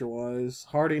need nature-wise?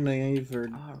 Hardy, naive, or...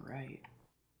 Alright.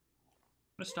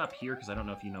 I'm gonna stop here because I don't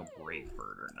know if you know Brave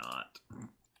Bird or not.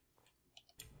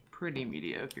 Pretty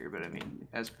mediocre, but I mean, it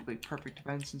has like perfect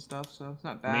defense and stuff, so it's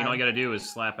not bad. I mean, all you gotta do is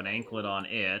slap an anklet on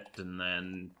it, and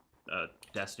then a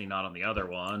Destiny Knot on the other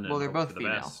one, and well, they're hope both for the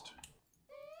female, best.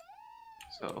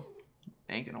 so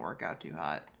ain't gonna work out too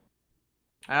hot.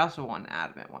 I also want an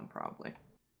adamant one, probably.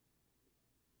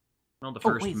 Well, the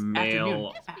first wait,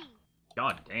 male... afternoon.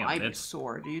 God damn, it's...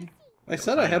 Ivysaur, dude. I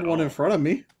said I had one in front of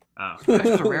me. Oh.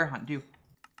 That's a rare hunt, too.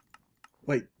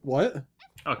 Wait, what?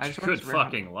 Oh, I just good wanted to rare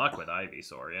fucking luck with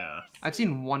Ivysaur, yeah. I've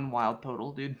seen one wild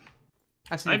total, dude.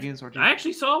 I've seen a Venusaur, too. I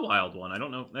actually saw a wild one. I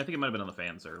don't know. I think it might have been on the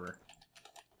fan server.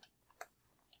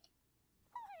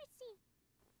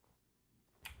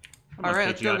 Alright,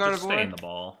 let's go, Just stay Gardevoir. in the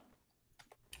ball.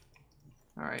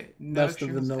 Alright, no Best of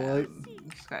shrooms,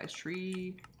 Vanillite. Sky's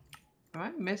tree. Am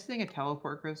I missing a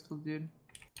teleport crystal, dude?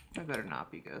 I better not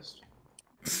be, Ghost.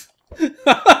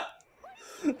 The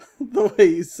way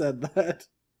you said that.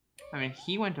 I mean,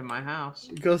 he went to my house.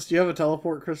 Ghost, do you have a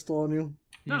teleport crystal on you?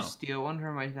 Did you No. steal one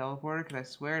from my teleporter? Because I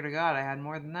swear to God, I had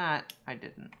more than that. I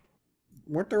didn't.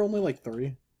 Weren't there only like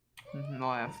 3? Well,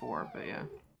 I have 4, but yeah.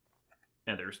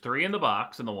 And there's 3 in the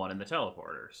box and the 1 in the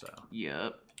teleporter, so...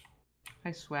 Yup.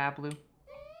 Hi, Swablu.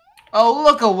 Oh,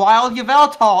 look, a wild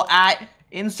Yveltal at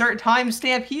insert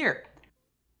timestamp here.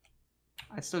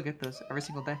 I still get those every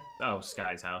single day. Oh,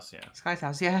 Sky's house, yeah. Sky's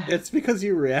house, yeah. It's because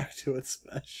you react to it,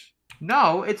 Smash.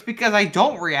 No, it's because I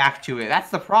don't react to it.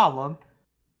 That's the problem.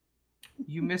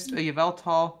 You missed a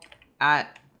Yveltal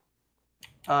at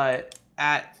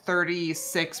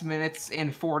 36 minutes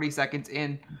and 40 seconds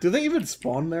in. Do they even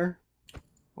spawn there?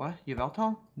 What?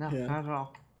 Yveltal? No, Yeah. not at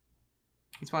all.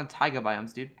 He spawned taiga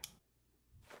biomes, dude.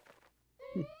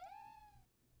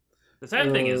 The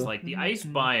sad thing is, like, the ice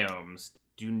biomes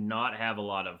do not have a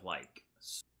lot of, like,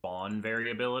 spawn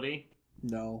variability.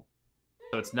 No.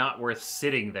 So it's not worth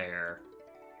sitting there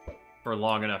for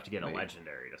long enough to get a Wait.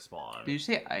 legendary to spawn. Did you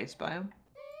say ice biome?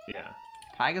 Yeah.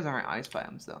 Taigas aren't ice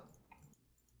biomes, though.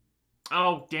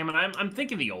 Oh, damn it. I'm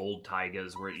thinking the old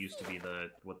taigas where it used to be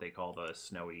what they call the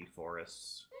snowy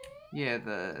forests. Yeah,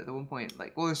 the one point,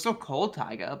 like, well, there's still cold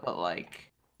taiga, but,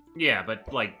 like... Yeah,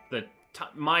 but, like,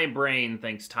 my brain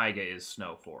thinks taiga is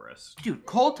snow forest. Dude,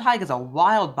 cold taiga is a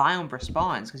wild biome for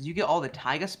spawns, because you get all the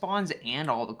taiga spawns and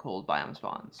all the cold biome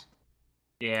spawns.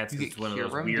 Yeah, it's You 'cause get it's one of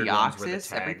those Kyurem, weird ones where the Deoxys,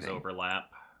 tags everything. overlap.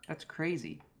 That's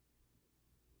crazy.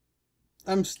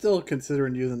 I'm still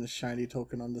considering using the shiny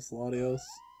token on this Latios.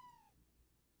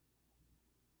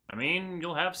 I mean,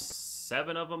 you'll have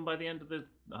 7 of them by the end of the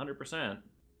 100%.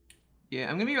 Yeah,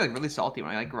 I'm gonna be like really salty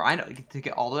when I like grind to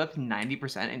get all the way up to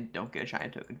 90% and don't get a shiny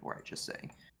token for it. Just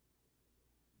saying.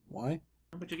 Why?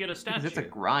 But you get a Because statue. it's a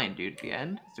grind, dude. At the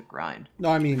end, it's a grind. No,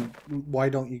 I mean, why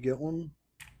don't you get one?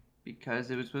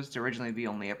 Because it was supposed to originally be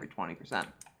only every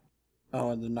 20%.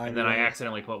 Oh, and the 90. And then I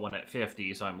accidentally put one at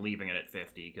 50, so I'm leaving it at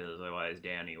 50, because otherwise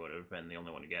Danny would have been the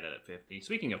only one to get it at 50.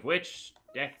 Speaking of which,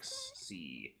 Dex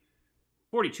C.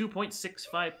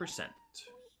 42.65%.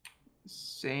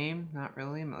 Same, not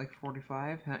really. I'm at like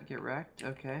 45. Can't get wrecked.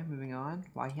 Okay, moving on.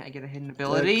 Why can't I get a hidden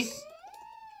ability?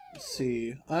 Let's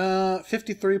see.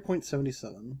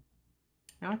 53.77.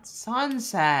 Now it's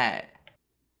sunset.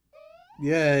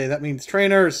 Yay, that means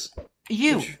trainers!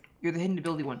 You're the hidden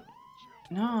ability one.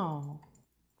 No.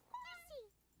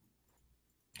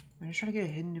 I'm just trying to get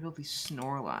a hidden ability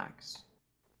Snorlax.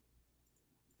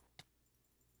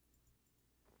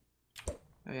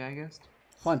 Oh yeah, I guess.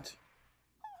 Hunt.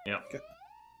 Yep. Okay.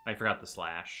 I forgot the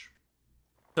slash.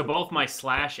 So both my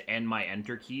slash and my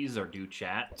enter keys are do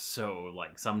chat, so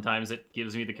like sometimes it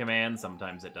gives me the command,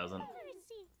 sometimes it doesn't.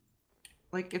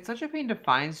 Like, it's such a pain to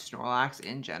find Snorlax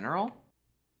in general.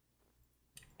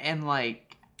 And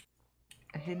like,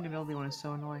 a hidden ability one is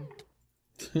so annoying.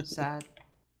 Sad.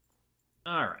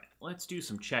 Alright, let's do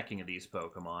some checking of these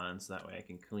Pokemon, so that way I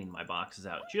can clean my boxes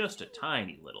out just a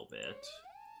tiny little bit.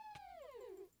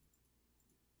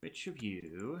 Which of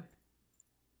you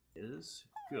is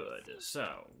good?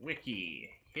 So, Wiki,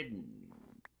 Hidden,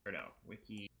 or no,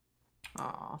 Wiki,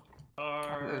 Aw.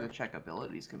 There's a are check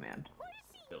abilities command.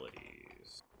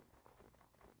 abilities.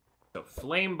 So,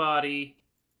 Flame Body,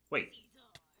 wait,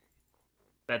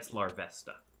 that's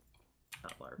Larvesta,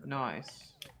 not Larva.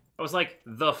 Nice. I was like,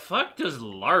 the fuck does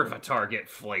Larvitar get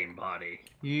Flame Body?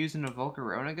 You using a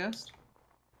Volcarona Ghost?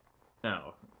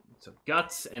 No, So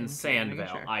Guts and Sand making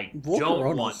Veil. sure. I Volcarona's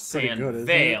don't want pretty Sand good, isn't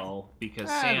Veil because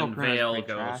Sand Volcarona's Veil pretty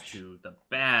goes trash. to the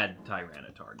bad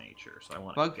Tyranitar nature. So I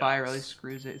want Bug Fire Guts. really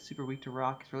screws it. It's super weak to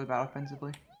rock. It's really bad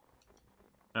offensively.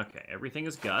 Okay, everything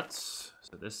is Guts.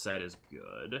 So this set is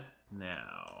good.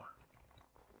 Now.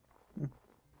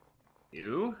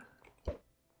 You.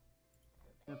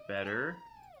 Better.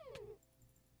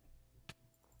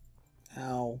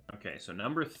 Ow. Okay, so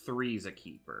number 3 is a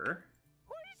keeper.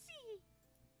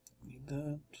 Need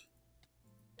that.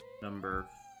 Number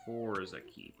 4 is a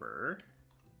keeper.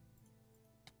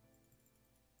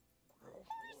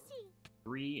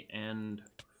 3 and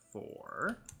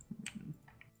 4.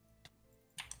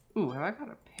 Ooh, have I got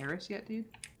a Paris yet, dude?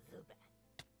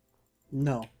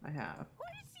 No. I have.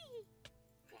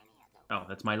 Oh,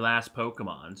 that's my last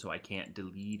Pokemon, so I can't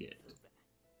delete it.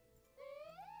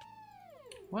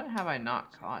 What have I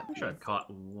not caught? I'm sure I've caught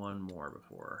one more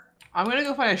before. I'm gonna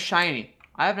go find a shiny.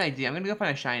 I have an idea. I'm gonna go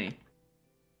find a shiny.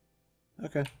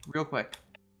 Okay. Real quick.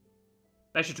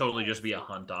 That should totally just be a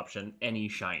hunt option. Any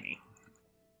shiny.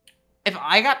 If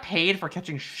I got paid for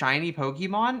catching shiny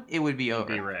Pokemon, it would be You'd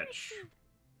over. be rich.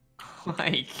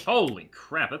 Like, Holy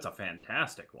crap, that's a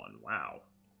fantastic one. Wow.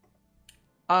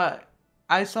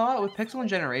 I saw it with Pixelmon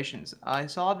Generations. I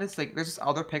saw this, like, there's this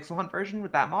other Pixelhunt version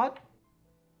with that mod.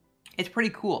 It's pretty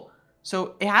cool.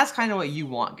 So it has kind of what you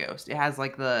want, Ghost. It has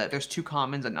like there's 2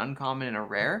 commons, an uncommon, and a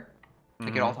rare,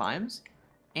 like at all times.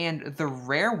 And the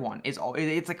rare one is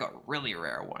it's like a really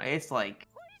rare one. It's like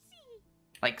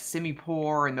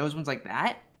Simipour and those ones like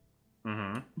that.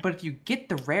 But if you get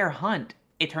the rare hunt,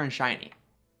 it turns shiny.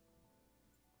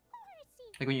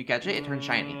 Like when you catch it, it turns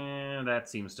shiny. That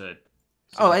seems to.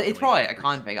 Oh, it's probably a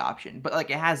config option, but like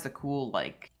it has the cool,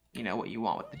 like, you know, what you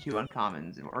want with the 2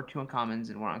 uncommons, or 2 uncommons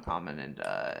and 1 uncommon and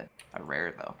a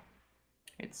rare though.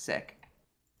 It's sick.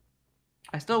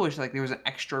 I still wish like there was an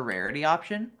extra rarity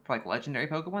option for like legendary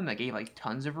Pokemon that gave like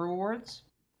tons of rewards.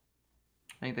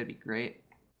 I think that'd be great.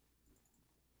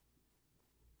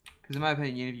 Because in my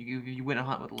opinion, if you win a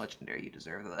hunt with a legendary, you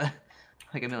deserve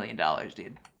like $1 million,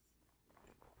 dude.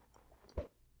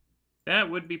 That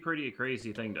would be pretty a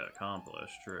crazy thing to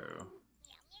accomplish, true.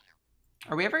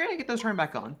 Are we ever gonna get those turned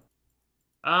back on?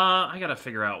 I gotta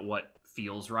figure out what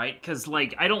feels right, because,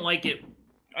 like, I don't like it.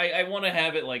 I want to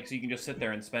have it, like, so you can just sit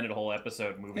there and spend a whole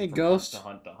episode moving from Ghost.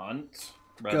 hunt to hunt,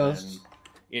 rather Ghost. than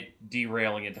it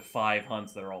derailing into 5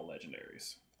 hunts that are all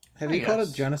legendaries. Have you caught a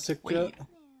Genesect yet?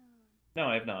 No,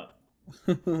 I have not.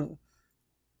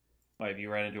 Why, have you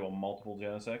ran into a multiple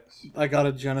Genesects? I got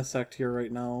a Genesect here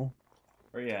right now.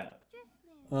 Where you at?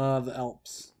 The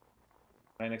Alps.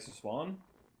 Right next to Swan?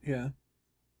 Yeah.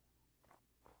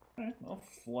 Alright, I'll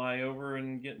fly over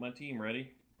and get my team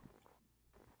ready.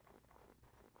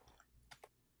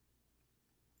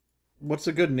 What's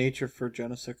a good nature for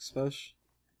Genesect Special?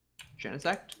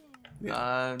 Genesect?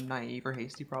 Yeah. Naive or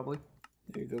hasty, probably.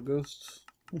 There you go, Ghost.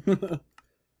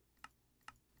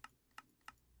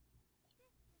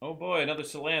 Oh boy, another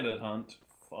Salandit hunt.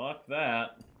 Fuck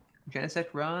that.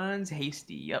 Genesect runs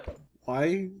hasty, yep.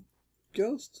 Why,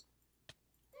 Ghost?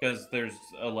 Because there's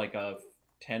like a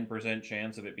 10%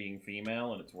 chance of it being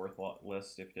female, and it's worth a lot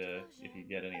less if you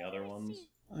get any other ones.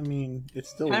 I mean, it's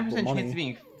still 10% money. chance of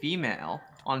being female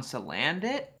on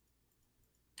Salandit?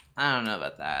 I don't know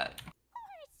about that.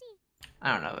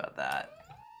 I don't know about that.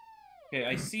 Okay,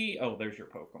 I see. Oh, there's your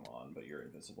Pokemon, but you're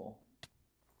invisible.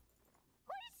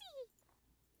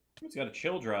 It's got a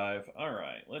chill drive.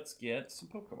 Alright, let's get some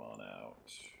Pokemon out.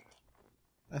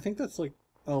 I think that's like...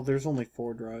 Oh, there's only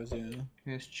 4 drives, yeah.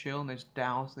 There's chill and there's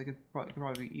douse. They could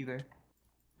probably be either.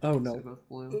 Oh, So no. they're both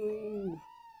blue. Ooh.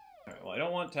 Alright, well, I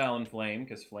don't want Talonflame,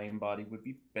 because Flame Body would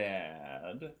be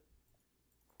bad.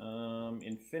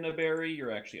 Infiniberry,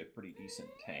 you're actually a pretty decent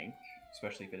tank,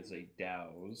 especially if it is a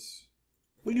Douse.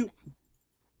 Will you...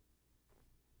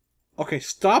 Okay,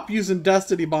 stop using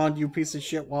Destiny Bond, you piece of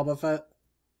shit, Wobbuffet.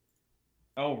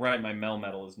 Oh, right, my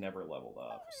Melmetal is never leveled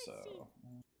up, so...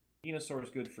 Venusaur is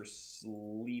good for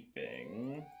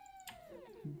sleeping.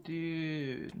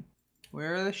 Dude.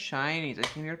 Where are the shinies? I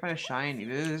came here to find a shiny.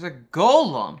 There's a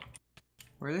golem!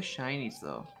 Where are the shinies,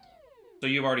 though? So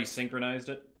you've already synchronized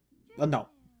it? No.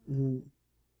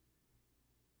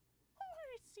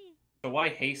 So why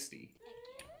Hasty?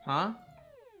 Huh?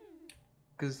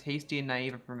 Because hasty and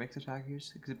naive are for mixed attackers.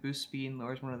 Because it boosts speed and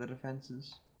lowers one of the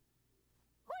defenses.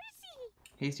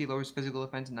 Hasty lowers physical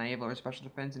defense, and naive lowers special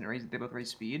defense, and they both raise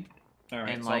speed.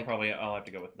 Alright, And, so like, I'll have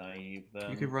to go with Naive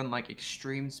then. You could run like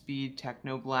extreme speed,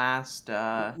 technoblast.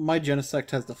 My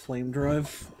Genesect has the Flame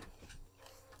Drive.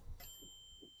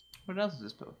 What else does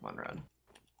this Pokemon run?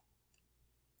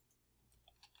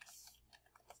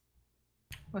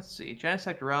 Let's see.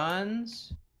 Genesect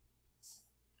runs.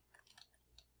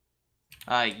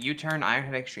 U-turn,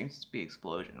 Ironhead Extreme Speed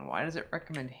Explosion. Why does it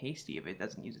recommend Hasty if it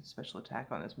doesn't use its special attack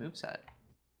on this moveset?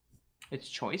 It's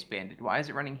Choice Banded. Why is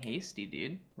it running Hasty,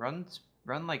 dude? Run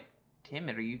like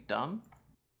Timid. Are you dumb?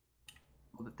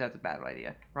 Well, that's a bad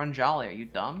idea. Run Jolly. Are you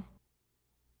dumb?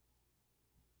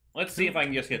 Let's see if I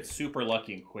can just get super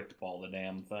lucky and quick ball the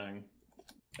damn thing.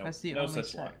 Nope, That's the no only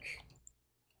such set. luck.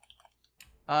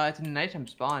 It's a nighttime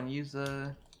spawn. Use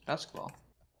the Dusk Ball.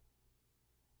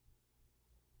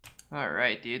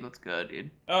 Alright, dude. Let's go,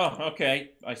 dude. Oh,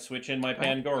 okay. I switch in my Oh,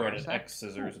 Pangoro and it Parasect? X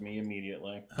scissors me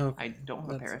immediately. Okay. I don't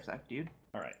have a Parasect, dude.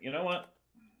 Alright, you know what?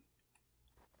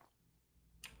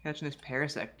 Catching this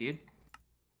Parasect, dude.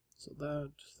 So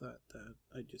that.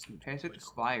 I just need to Parasect place-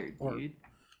 acquired, or- dude.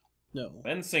 No.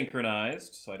 Been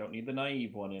synchronized, so I don't need the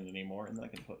naive one in anymore, and then I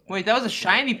can put. Wait, that was a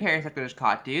shiny Parasect that was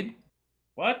caught, dude.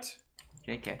 What?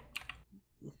 JK.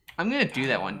 I'm gonna do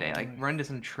that one day. Like, run to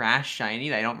some trash shiny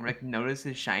that I don't like, notice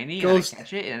is shiny, Ghost- and I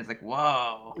catch it, and it's like,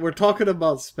 whoa. We're talking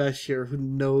about Spesh here, who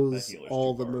knows That healer's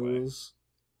all too the far away. moves.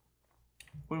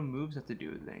 What do moves have to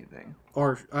do with anything?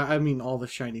 Or, I mean, all the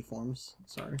shiny forms.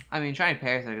 Sorry. I mean, shiny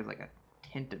Parasect is like a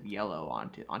tint of yellow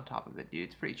on top of it, dude.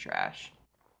 It's pretty trash.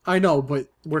 I know, but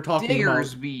we're talking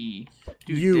Diggersby. about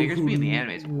Dude, you Diggersby in the who anime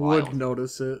is would wild.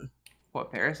 notice it.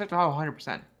 What, Parasect? Oh,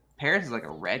 100%. Paris is like a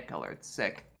red color. It's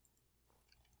sick.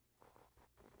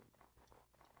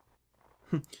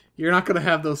 You're not gonna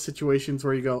have those situations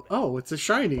where you go, "Oh, it's a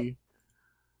shiny."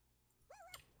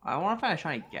 I want to find a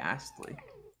shiny Ghastly.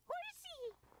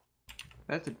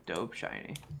 That's a dope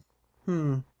shiny.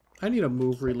 I need a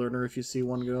move relearner if you see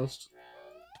one, Ghost.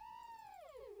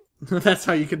 That's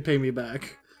how you can pay me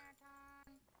back.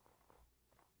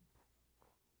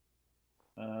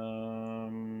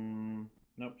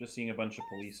 Nope, just seeing a bunch of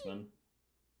policemen.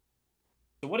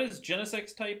 So what is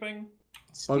Genesec's typing?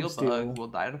 Steel Steel. Bug will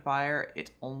die to fire.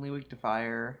 It's only weak to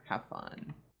fire. Have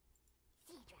fun.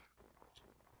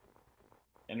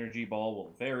 Energy Ball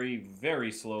will very,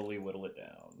 very slowly whittle it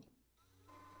down.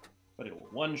 But it will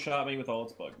one-shot me with all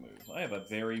its bug moves. I have a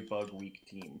very bug-weak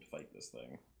team to fight this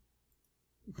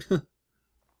thing.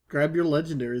 Grab your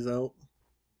legendaries out.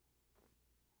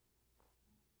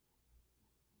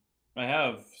 I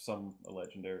have some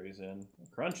legendaries in.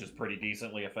 Crunch is pretty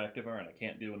decently effective, and I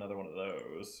can't do another one of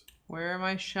those. Where are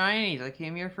my shinies? I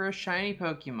came here for a shiny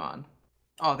Pokemon.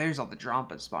 Oh, there's all the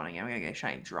Drampas spawning in. I'm gonna get a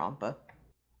shiny Drampa.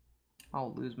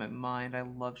 I'll lose my mind. I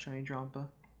love shiny Drampa.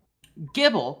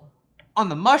 Gibble? On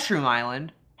the Mushroom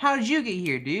Island? How did you get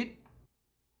here, dude?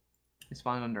 I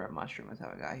spawned under a mushroom. That's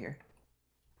how I got here.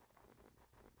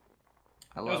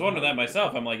 I was wondering that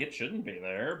myself. I'm like, it shouldn't be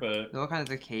there, but... There's all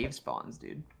kinds of cave spawns,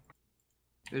 dude.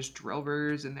 There's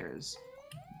Drillburs and there's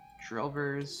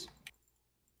Drillburs.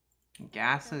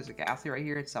 Ghastly, there's a Ghastly right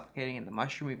here. It's suffocating in the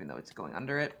mushroom even though it's going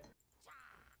under it.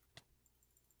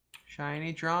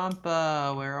 Shiny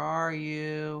Drampa, where are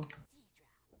you?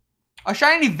 A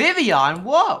shiny Vivian!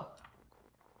 Whoa!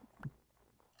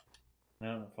 No,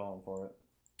 I'm not falling for it.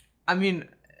 I mean,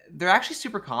 they're actually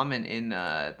super common in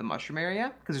the mushroom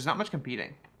area because there's not much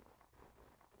competing.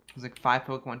 There's like 5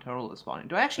 Pokemon total that's spawning.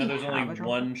 Do I actually Now, there's have only a Drampa?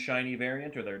 one shiny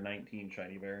variant, or there are 19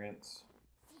 shiny variants?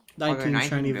 Oh, there are 19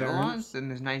 shiny Vivillons? variants. Then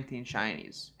there's 19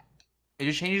 shinies. It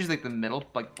just changes like the middle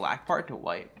like black part to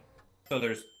white. So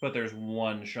there's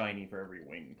one shiny for every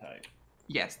wing type.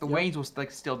 Yes, the Yep. wings will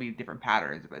like still be different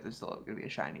patterns, but there's still gonna be a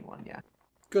shiny one. Yeah.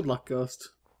 Good luck,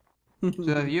 Ghost. So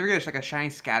if you ever get like a shiny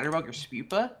Scatterbug or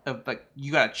Spupa, of like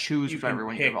you gotta choose You whichever can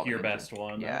one pick you're your evolving best into.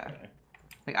 one. Yeah. Okay.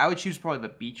 Like I would choose probably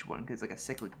the beach one because like a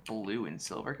sick like blue and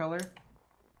silver color.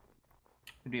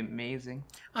 It'd be amazing.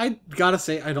 I gotta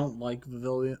say, I don't like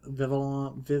Vivillon.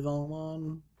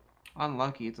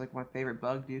 Unlucky, it's like my favorite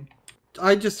bug, dude.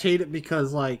 I just hate it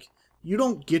because, like, you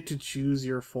don't get to choose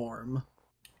your form.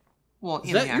 Well, Is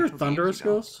in the that your actual games, Thunderous you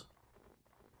don't. Ghost?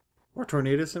 Or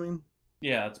Tornadus, I mean?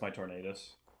 Yeah, that's my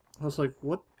Tornadus. I was like,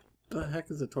 what the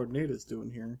heck is a Tornadus doing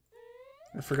here?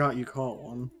 I forgot you caught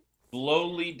one.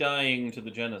 Slowly dying to the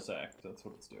Genesect. That's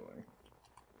what it's doing.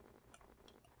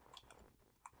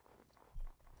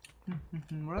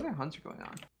 What other hunts are going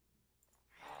on?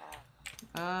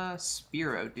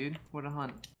 Spearow, dude. What a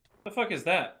hunt. The fuck is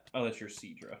that? Oh, that's your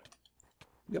Seadra.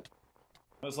 Yep.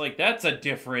 I was like, that's a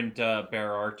different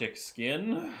Bear Arctic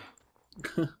skin.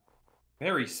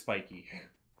 Very spiky.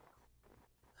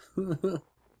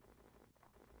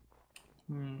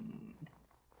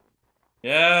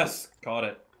 Yes! Caught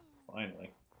it.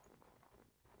 Finally.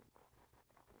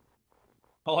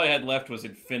 All I had left was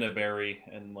Infiniberry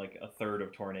and like a third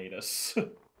of Tornadus.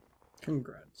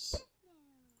 Congrats.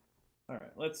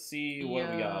 Alright, let's see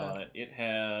what we got on it. It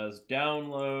has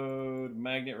Download,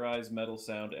 Magnet Rise, Metal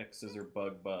Sound, X Scissor,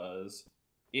 Bug Buzz.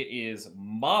 It is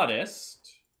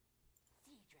modest.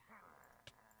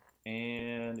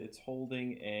 And it's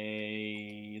holding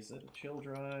a... Is it a chill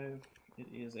drive? It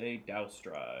is a douse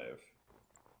drive.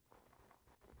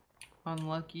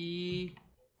 Unlucky.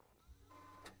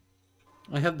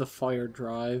 I have the fire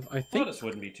drive. I think Modest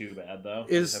wouldn't be too bad, though.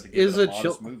 Is a a modest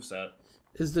chill moveset.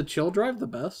 Is the chill drive the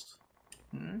best?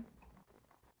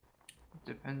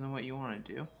 Depends on what you want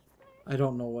to do. I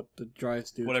don't know what the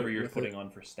drives do. Whatever you're putting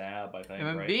on for stab, I think, If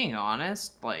I'm right? being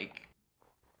honest, like,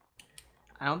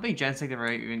 I don't think Gensec ever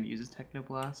even uses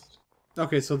Technoblast.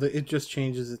 Okay, so it just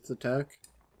changes its attack?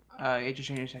 It just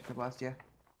changes Technoblast, yeah.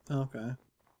 Okay.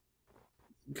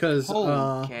 Because,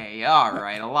 okay,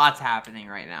 alright, a lot's happening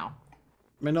right now.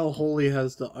 I know Holy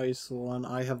has the ice one,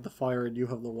 I have the fire, and you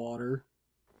have the water.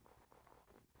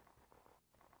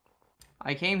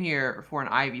 I came here for an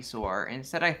Ivysaur.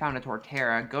 Instead, I found a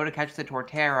Torterra. Go to catch the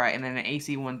Torterra, and then an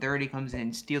AC-130 comes in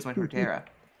and steals my Torterra.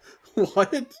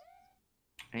 What? An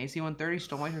AC-130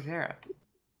 stole my Torterra.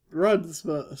 Run,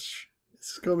 Smash.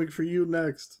 It's coming for you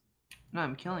next. No,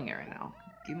 I'm killing it right now.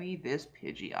 Give me this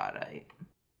Pidgeotite.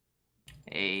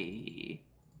 Hey.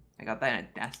 I got that in a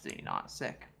Destiny, not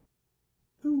sick.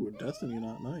 Ooh, a Destiny,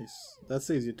 not nice. That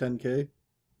saves you 10k.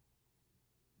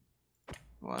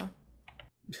 What?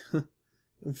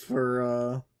 For,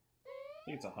 I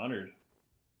think it's 100.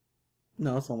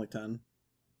 No, it's only 10.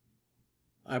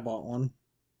 I bought one.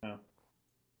 Oh.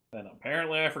 Then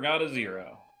apparently I forgot a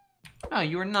 0. No,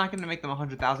 you were not going to make them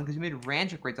 100,000 because you made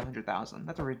ranch upgrades 100,000.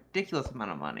 That's a ridiculous amount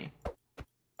of money.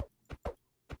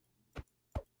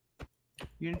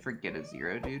 You didn't forget a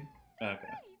 0, dude. Okay.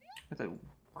 That's a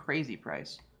crazy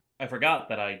price. I forgot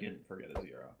that I didn't forget a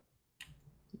 0.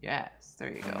 Yes,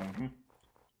 there you go. Mm-hmm.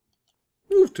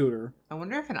 Move Tutor. I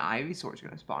wonder if an Ivysaur is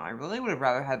going to spawn. I really would have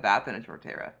rather had that than a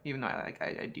Torterra, even though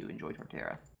I do enjoy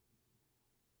Torterra.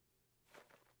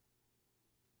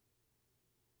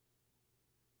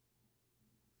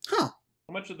 Huh.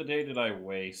 How much of the day did I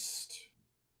waste?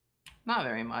 Not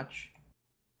very much.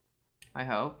 I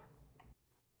hope.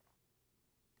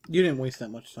 You didn't waste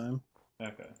that much time.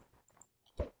 Okay.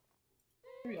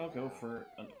 Maybe I'll go for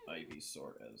an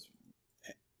Ivysaur as...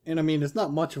 And I mean, it's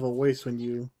not much of a waste when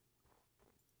you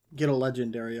get a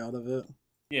legendary out of it.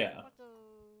 Yeah.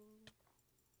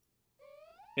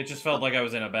 It just felt like I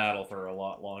was in a battle for a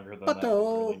lot longer than that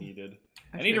was really needed.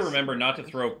 I need to remember not to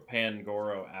throw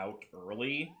Pangoro out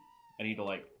early. I need to,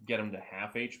 like, get him to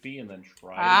half HP and then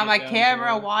try to get my down camera,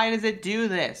 to him. why does it do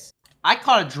this? I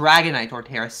caught a Dragonite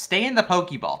Torterra. Stay in the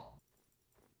Pokeball.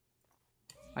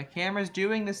 My camera's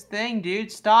doing this thing,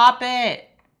 dude. Stop it!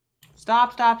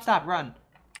 Stop, stop, stop. Run.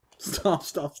 Stop,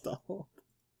 stop, stop.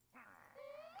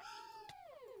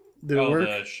 Did it work?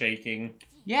 The shaking.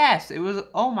 Yes, it was.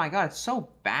 Oh my god, it's so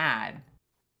bad.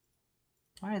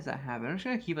 Why does that happen? I'm just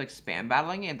gonna keep like spam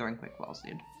battling it and throwing quick balls,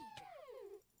 dude.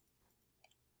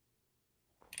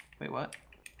 Wait, what?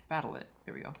 Battle it.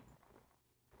 Here we go.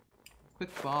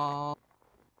 Quick ball.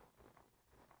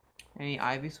 Any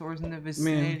Ivysaurs in the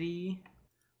vicinity?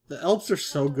 The Elves are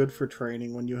so good for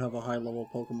training when you have a high level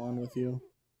Pokemon with you.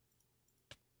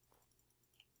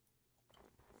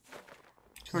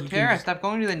 Torterra, stop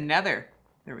going to the Nether.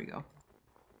 There we go.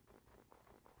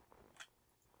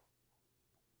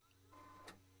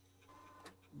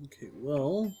 Okay,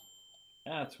 well...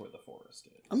 That's where the forest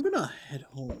is. I'm gonna head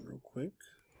home real quick.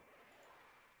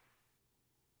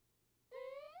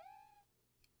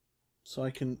 So I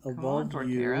can Come on, evolve Torterra.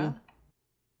 you.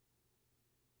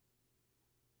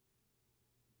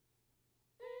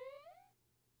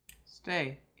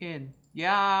 Stay in.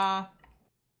 Yeah.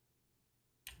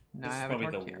 Now This I is have a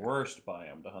probably the Torterra. worst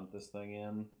biome to hunt this thing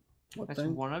in. What That's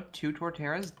thing? one of 2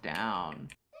 Torterras down.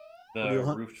 do The you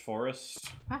hunt? roofed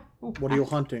forest. Ah, ooh, What are you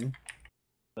hunting?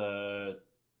 The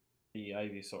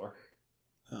Ivysaur.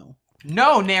 Oh.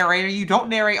 No, narrator, you don't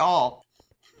narrate all.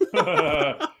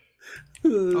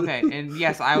 Okay, and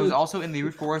yes, I was also in the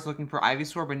root forest looking for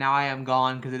Ivysaur, but now I am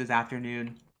gone because it is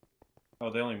afternoon. Oh,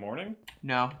 the only morning?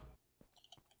 No.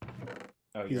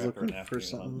 Oh, He's you're after an looking for afternoon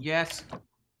something. hunt. Yes.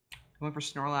 Going for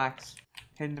Snorlax.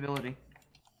 Hidden ability.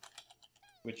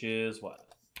 Which is what?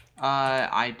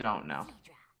 I don't know.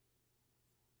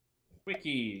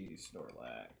 Wiki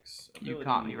Snorlax. You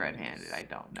caught me Abilities. red-handed. I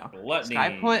don't know. Gluttony.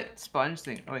 Sky put sponge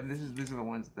thing. Oh, wait, these are the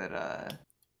ones that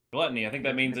Gluttony. I think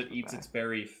that means it eats its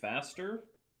berry faster.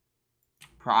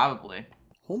 probably.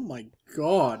 Oh my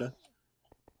god.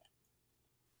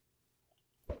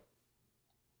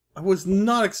 I was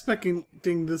not expecting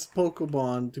this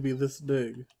Pokemon to be this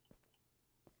big.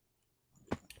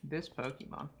 This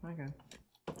Pokemon. Okay.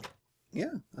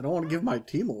 Yeah, I don't want to give my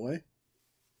team away.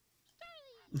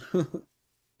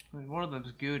 One of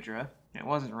them's Goodra. It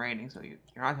wasn't raining, so you're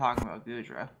not talking about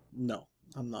Goodra. No,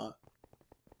 I'm not.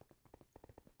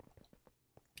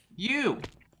 You!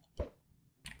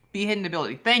 Be hidden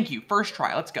ability. Thank you. First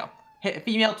try. Let's go. Hit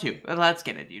female 2. Let's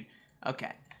get it, dude.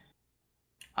 Okay.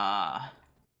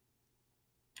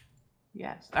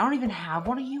 Yes. I don't even have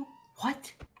one of you?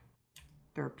 What?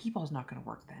 Their P-ball's not gonna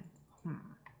work then.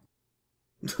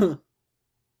 How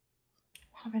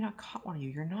have I not caught one of you?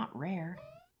 You're not rare.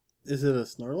 Is it a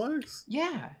Snorlax?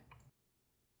 Yeah.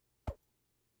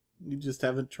 You just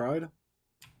haven't tried?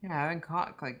 Yeah, I haven't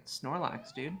caught, like,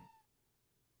 Snorlax, dude.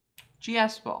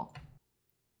 GS ball.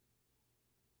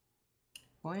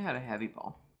 Well, I had a heavy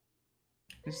ball.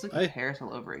 This is like Paris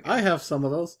all over again. I have some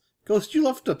of those. Ghost, you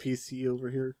left a PC over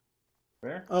here.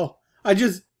 Where? Oh, I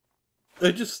just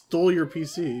stole your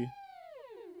PC.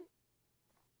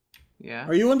 Yeah.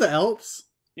 Are you in the Alps?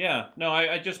 Yeah, no,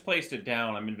 I just placed it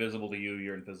down. I'm invisible to you,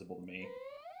 you're invisible to me.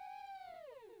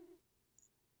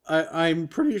 I'm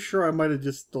pretty sure I might have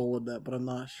just stolen that, but I'm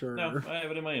not sure. No, I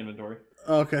have it in my inventory.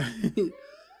 Okay.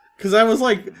 Because I was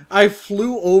like, I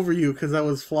flew over you because I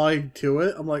was flying to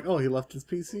it. I'm like, oh, he left his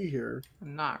PC here.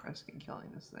 I'm not risking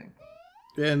killing this thing.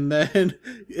 And then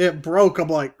it broke. I'm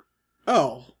like,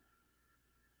 oh.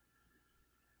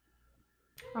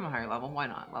 I'm a higher level. Why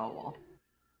not? Level wall.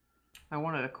 I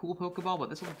wanted a cool Pokeball, but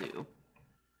this will do.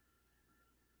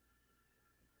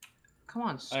 Come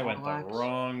on, Snorlax. I went the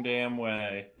wrong damn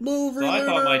way. Move, So I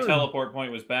thought my teleport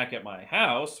point was back at my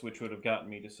house, which would have gotten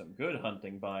me to some good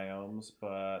hunting biomes,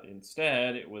 but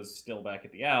instead it was still back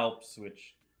at the Alps,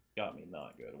 which got me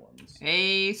not good ones.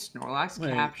 Hey, Snorlax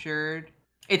captured.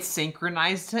 It's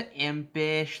synchronized to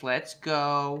Impish. Let's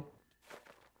go.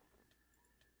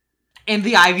 And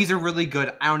the Ivies are really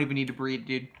good. I don't even need to breed,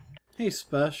 dude. Hey,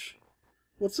 Spesh.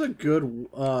 What's a good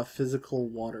physical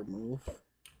water move?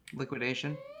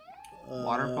 Liquidation.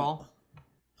 Waterfall.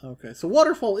 Okay, so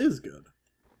Waterfall is good.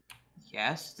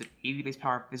 Yes, it's an 80 base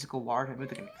power physical water type move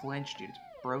that can flinch, dude. It's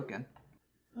broken.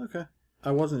 Okay.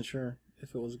 I wasn't sure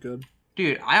if it was good.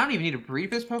 Dude, I don't even need to breed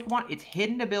for this Pokemon. It's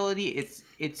hidden ability,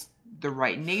 it's the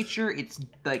right nature, it's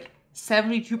like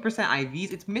 72%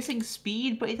 IVs. It's missing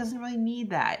speed, but it doesn't really need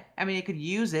that. I mean, it could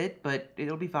use it, but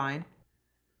it'll be fine.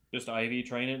 Just IV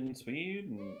train it in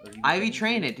speed? IV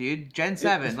train it, dude. Gen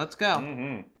 7, let's go.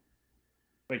 Mm-hmm.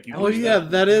 Wait, Oh yeah,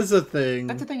 that is a thing.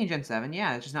 That's a thing in Gen 7,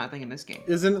 yeah. It's just not a thing in this game.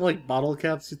 Isn't it like bottle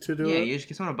caps to do it? Yeah, you just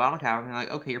get someone a bottle cap and you're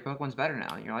like, okay, your Pokemon's better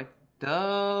now. And you're like,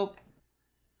 dope.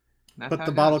 That's but how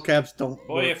the it bottle goes. caps don't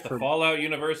Boy, work if the for... Fallout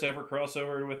universe ever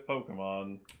crossover with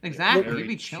Pokemon. Exactly, Very you'd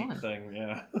be cheap chilling. thing,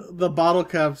 yeah. The bottle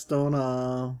caps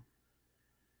don't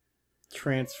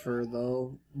transfer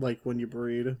though, like when you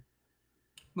breed.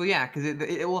 Well, yeah, because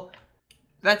it will...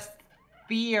 That's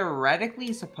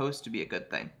theoretically supposed to be a good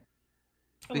thing.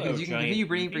 Hello, Because you can giant continue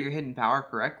breeding for Eevee. your hidden power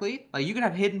correctly. Like, you can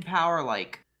have hidden power,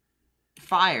 like,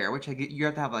 fire, which you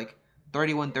have to have, like,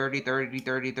 31, 30, 30,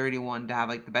 30, 31 to have,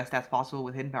 like, the best stats possible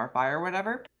with hidden power fire or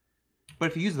whatever.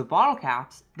 But if you use the bottle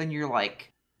caps, then you're,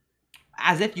 like,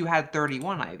 as if you had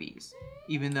 31 IVs,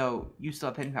 even though you still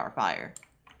have hidden power fire.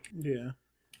 Yeah.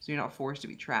 So you're not forced to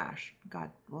be trash. God,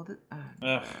 well,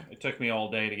 It took me all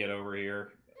day to get over here.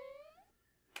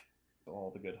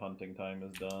 All the good hunting time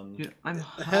is done. dude, I'm It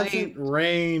hasn't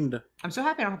rained. I'm so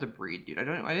happy I don't have to breed, dude. I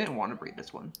didn't want to breed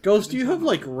this one. Ghost, do you have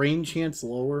like rain chance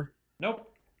lower?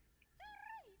 Nope.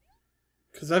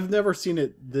 Because I've never seen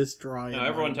it this dry. No,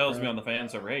 everyone tells me on the fan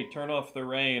server, hey, turn off the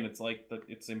rain. It's like,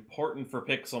 it's important for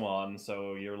Pixelmon,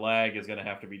 so your lag is going to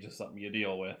have to be just something you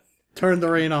deal with. Turn the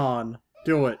rain on.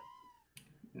 Do it.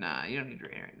 Nah, you don't need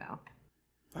rain right now.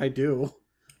 I do.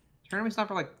 Tournament's not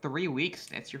for like 3 weeks,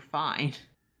 Nitz. You're fine.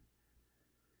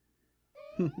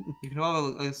 You can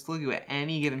level a Sliggoo at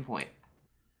any given point.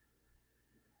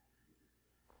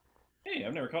 Hey,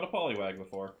 I've never caught a Poliwag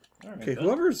before. All right, Okay, then.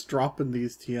 whoever's dropping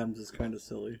these TMs is kind of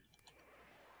silly.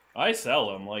 I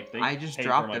sell them, like, I just pay for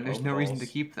dropped my them. There's no reason to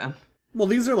Pokeballs. keep them. Well,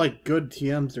 these are like good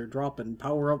TMs they're dropping.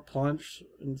 Power up punch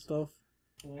and stuff.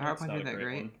 Well, Power that's Punch not ain't a that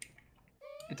great. one.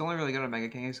 It's only really good on Mega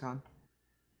Kangaskhan.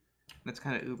 That's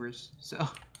kind of Ubers, so...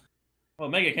 Well,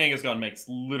 Mega Kangaskhan makes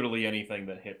literally anything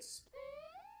that hits,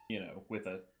 with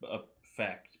a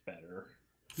effect better.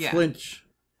 Yeah. Flinch.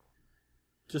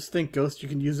 Just think, Ghost, you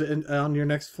can use it on your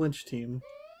next flinch team.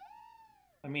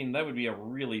 I mean, that would be a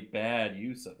really bad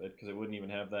use of it, because it wouldn't even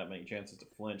have that many chances to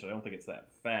flinch. I don't think it's that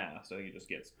fast. I think it just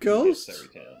gets 2 hits Ghost? every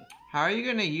 10. How are you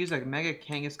going to use a Mega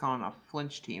Kangaskhan on a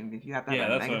flinch team if you have to have Yeah, a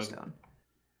that's Mega what Stone?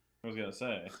 I was going to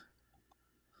say.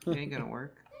 It ain't gonna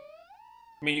work.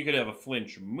 I mean, you could have a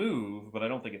flinch move, but I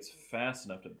don't think it's fast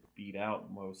enough to beat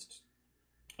out most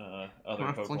other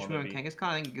Pokemon. Flinch move in Kangaskhan,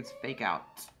 I think it's fake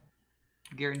out.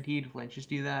 Guaranteed flinch, just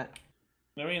do that.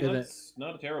 I mean, that's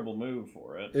not a terrible move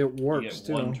for it. It works, you get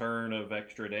too. one turn of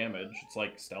extra damage. It's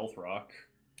like Stealth Rock.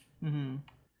 Mm-hmm.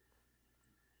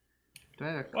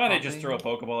 Why'd I just throw a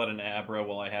Pokeball at an Abra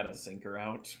while I had a Sinker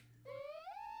out?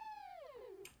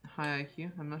 High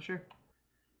IQ? I'm not sure.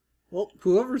 Well,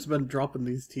 whoever's been dropping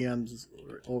these TMs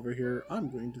over here, I'm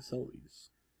going to sell these.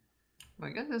 Well,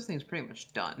 I guess this thing's pretty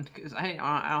much done, because I don't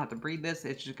have to breed this.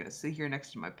 It's just going to sit here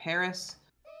next to my Paris.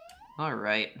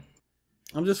 Alright.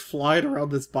 I'm just flying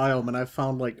around this biome, and I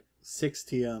found, like, 6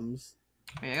 TMs.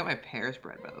 I got my Paris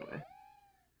bred, by the way.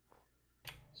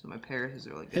 So my Paris is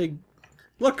really good. Hey,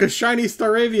 look, a shiny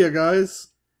Staravia, guys!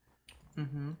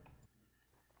 Mm-hmm.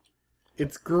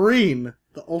 It's green!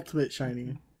 The ultimate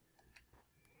shiny.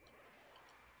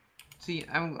 See,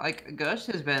 I'm like, Gush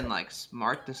has been like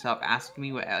smart to stop asking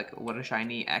me what a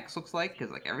shiny X looks like,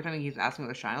 because like every time he keeps asking me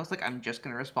what a shiny looks like, I'm just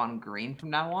gonna respond green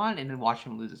from now on, and then watch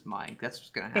him lose his mind. That's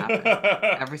what's gonna happen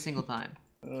every single time.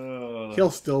 He'll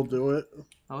still do it.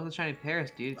 Oh, it's a shiny Paris,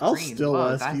 dude. It's I'll green. still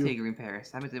Whoa, ask that's you. a green Paris.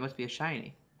 That means it must be a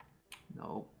shiny.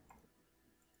 Nope.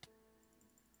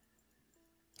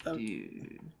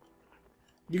 Dude.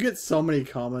 You get so many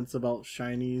comments about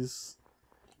shinies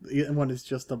when it's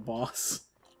just a boss.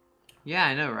 Yeah,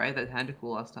 I know, right? That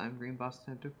Tentacool last time. Green boss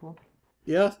Tentacool.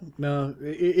 Yeah, no,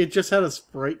 it just had a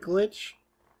sprite glitch.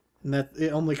 And that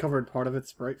it only covered part of its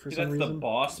sprite for some reason. That's the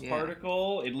boss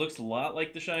particle. It looks a lot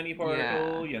like the shiny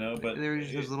particle, you know, but... There was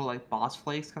just those little, like, boss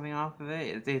flakes coming off of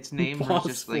it. Its name Boss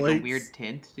was just, like, flakes. a weird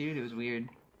tint, dude. It was weird.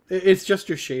 It's just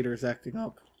your shaders acting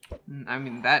up. I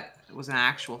mean, that was an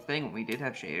actual thing when we did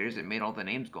have shaders. It made all the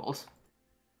names gold.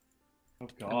 Oh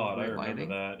god, I remember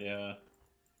that, yeah.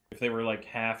 If they were, like,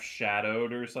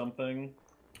 half-shadowed or something.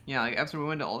 Yeah, like, after we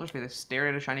went to Ultra Space, I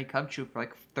stared at a shiny Cubchoo for,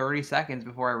 like, 30 seconds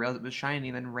before I realized it was shiny,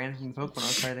 and then ran from the Pokemon I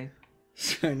was fighting.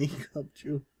 Shiny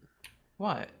Cubchoo.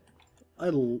 What?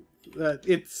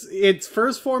 Its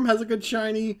first form has a good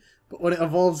shiny, but when it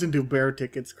evolves into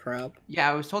Beartic, it's crap. Yeah,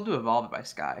 I was told to evolve it by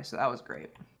Sky, so that was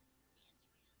great.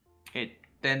 It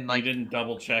then, like... You didn't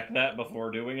double-check that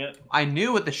before doing it? I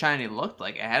knew what the shiny looked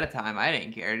like ahead of time. I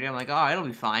didn't care. Dude. I'm like, oh, it'll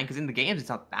be fine, because in the games, it's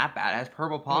not that bad. It has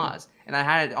purple paws. And I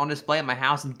had it on display at my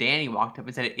house, and Danny walked up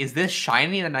and said, is this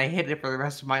shiny? And then I hid it for the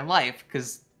rest of my life,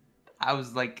 because I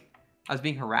was, like, I was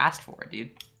being harassed for it,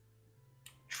 dude.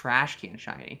 Trash can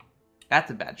shiny.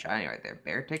 That's a bad shiny right there.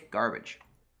 Beartic, garbage.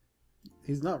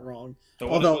 He's not wrong. So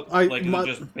although is it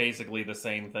just basically the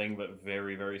same thing, but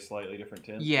very, very slightly different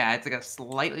tint? Yeah, it's like a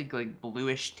slightly like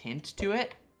bluish tint to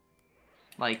it.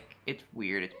 Like, it's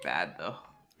weird. It's bad, though.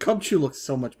 Cubchoo looks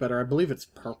so much better. I believe it's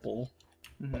purple.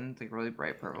 Mm-hmm. It's like really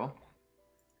bright purple.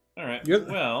 Alright,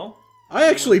 well... I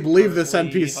actually believe this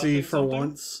NPC hunting for something?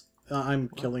 once. I'm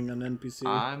killing an NPC.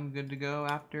 I'm good to go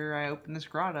after I open this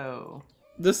grotto.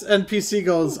 This NPC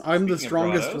goes, I'm the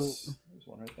strongest... There's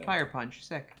one right there. Fire punch,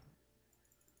 sick.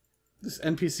 This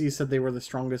NPC said they were the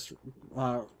strongest,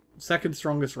 second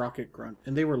strongest rocket grunt,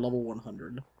 and they were level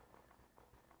 100.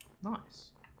 Nice.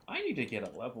 I need to get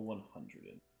a level 100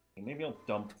 in. Maybe I'll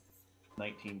dump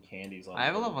 19 candies on I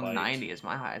have a the level bite. 90 as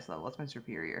my highest level. That's my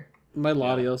superior. My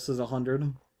Latios is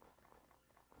 100.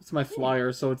 It's my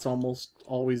flyer, so it's almost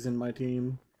always in my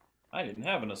team. I didn't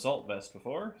have an assault vest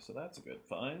before, so that's a good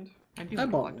find. I do I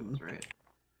have bought collectibles, right?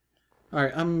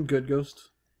 Alright, I'm good, Ghost.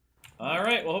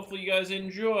 Alright, well hopefully you guys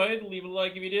enjoyed. Leave a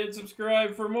like if you did,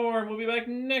 subscribe for more, and we'll be back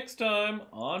next time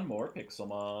on more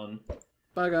Pixelmon.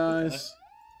 Bye, guys.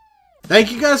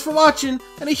 Thank you guys for watching,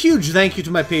 and a huge thank you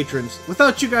to my patrons.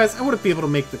 Without you guys, I wouldn't be able to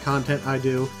make the content I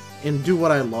do, and do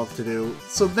what I love to do.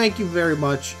 So thank you very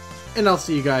much, and I'll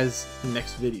see you guys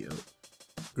next video.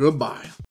 Goodbye.